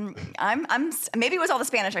 I'm maybe it was all the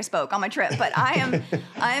Spanish I spoke on my trip, but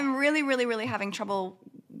I'm really, really, really having trouble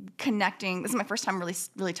connecting. This is my first time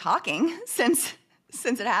really talking since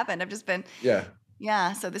it happened. I've just been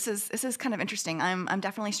so this is kind of interesting. I'm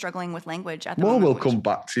definitely struggling with language at the moment. More will come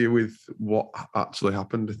back to you with what actually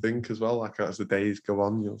happened, I think, as well. Like as the days go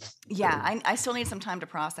on, I still need some time to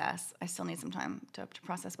process. I still need some time to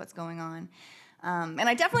process what's going on. And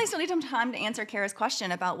I definitely still need some time to answer Kara's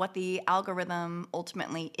question about what the algorithm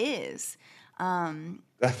ultimately is.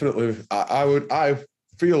 Definitely. I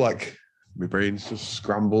feel like my brain's just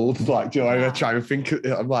scrambled. Like, I try and think,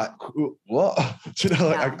 I'm like, what?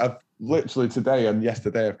 I've literally today and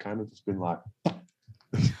yesterday, I've kind of just been like.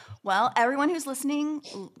 Well, everyone who's listening,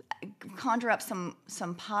 conjure up some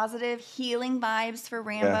positive healing vibes for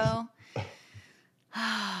Rambo. Yeah.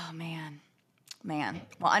 Oh, man.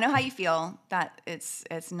 Well, I know how you feel, that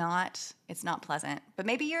it's not pleasant, but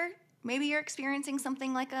maybe you're experiencing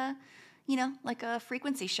something like a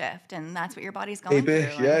frequency shift, and that's what your body's going through.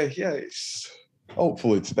 Yeah. It's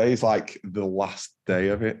hopefully today's like the last day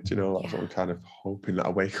of it. That's what I'm kind of hoping, that I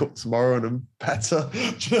wake up tomorrow and I'm better.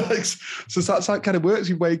 So that's how it kind of works.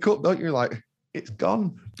 You wake up, don't you? Like, it's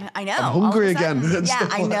gone. I know. I'm hungry again. Yeah,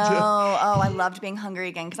 I know. Oh, I loved being hungry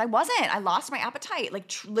again because I wasn't. I lost my appetite. Like,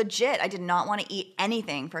 legit. I did not want to eat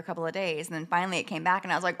anything for a couple of days. And then finally it came back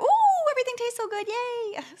and I was like, ooh, everything tastes so good.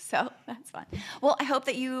 Yay. So that's fun. Well, I hope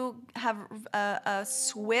that you have a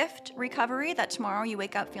swift recovery, that tomorrow you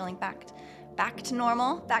wake up feeling back to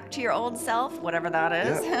normal, back to your old self, whatever that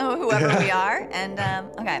is, whoever we are. And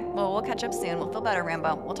okay, well, we'll catch up soon. We'll feel better,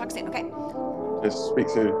 Rambo. We'll talk soon, okay? Just speak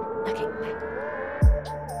soon. Okay, bye.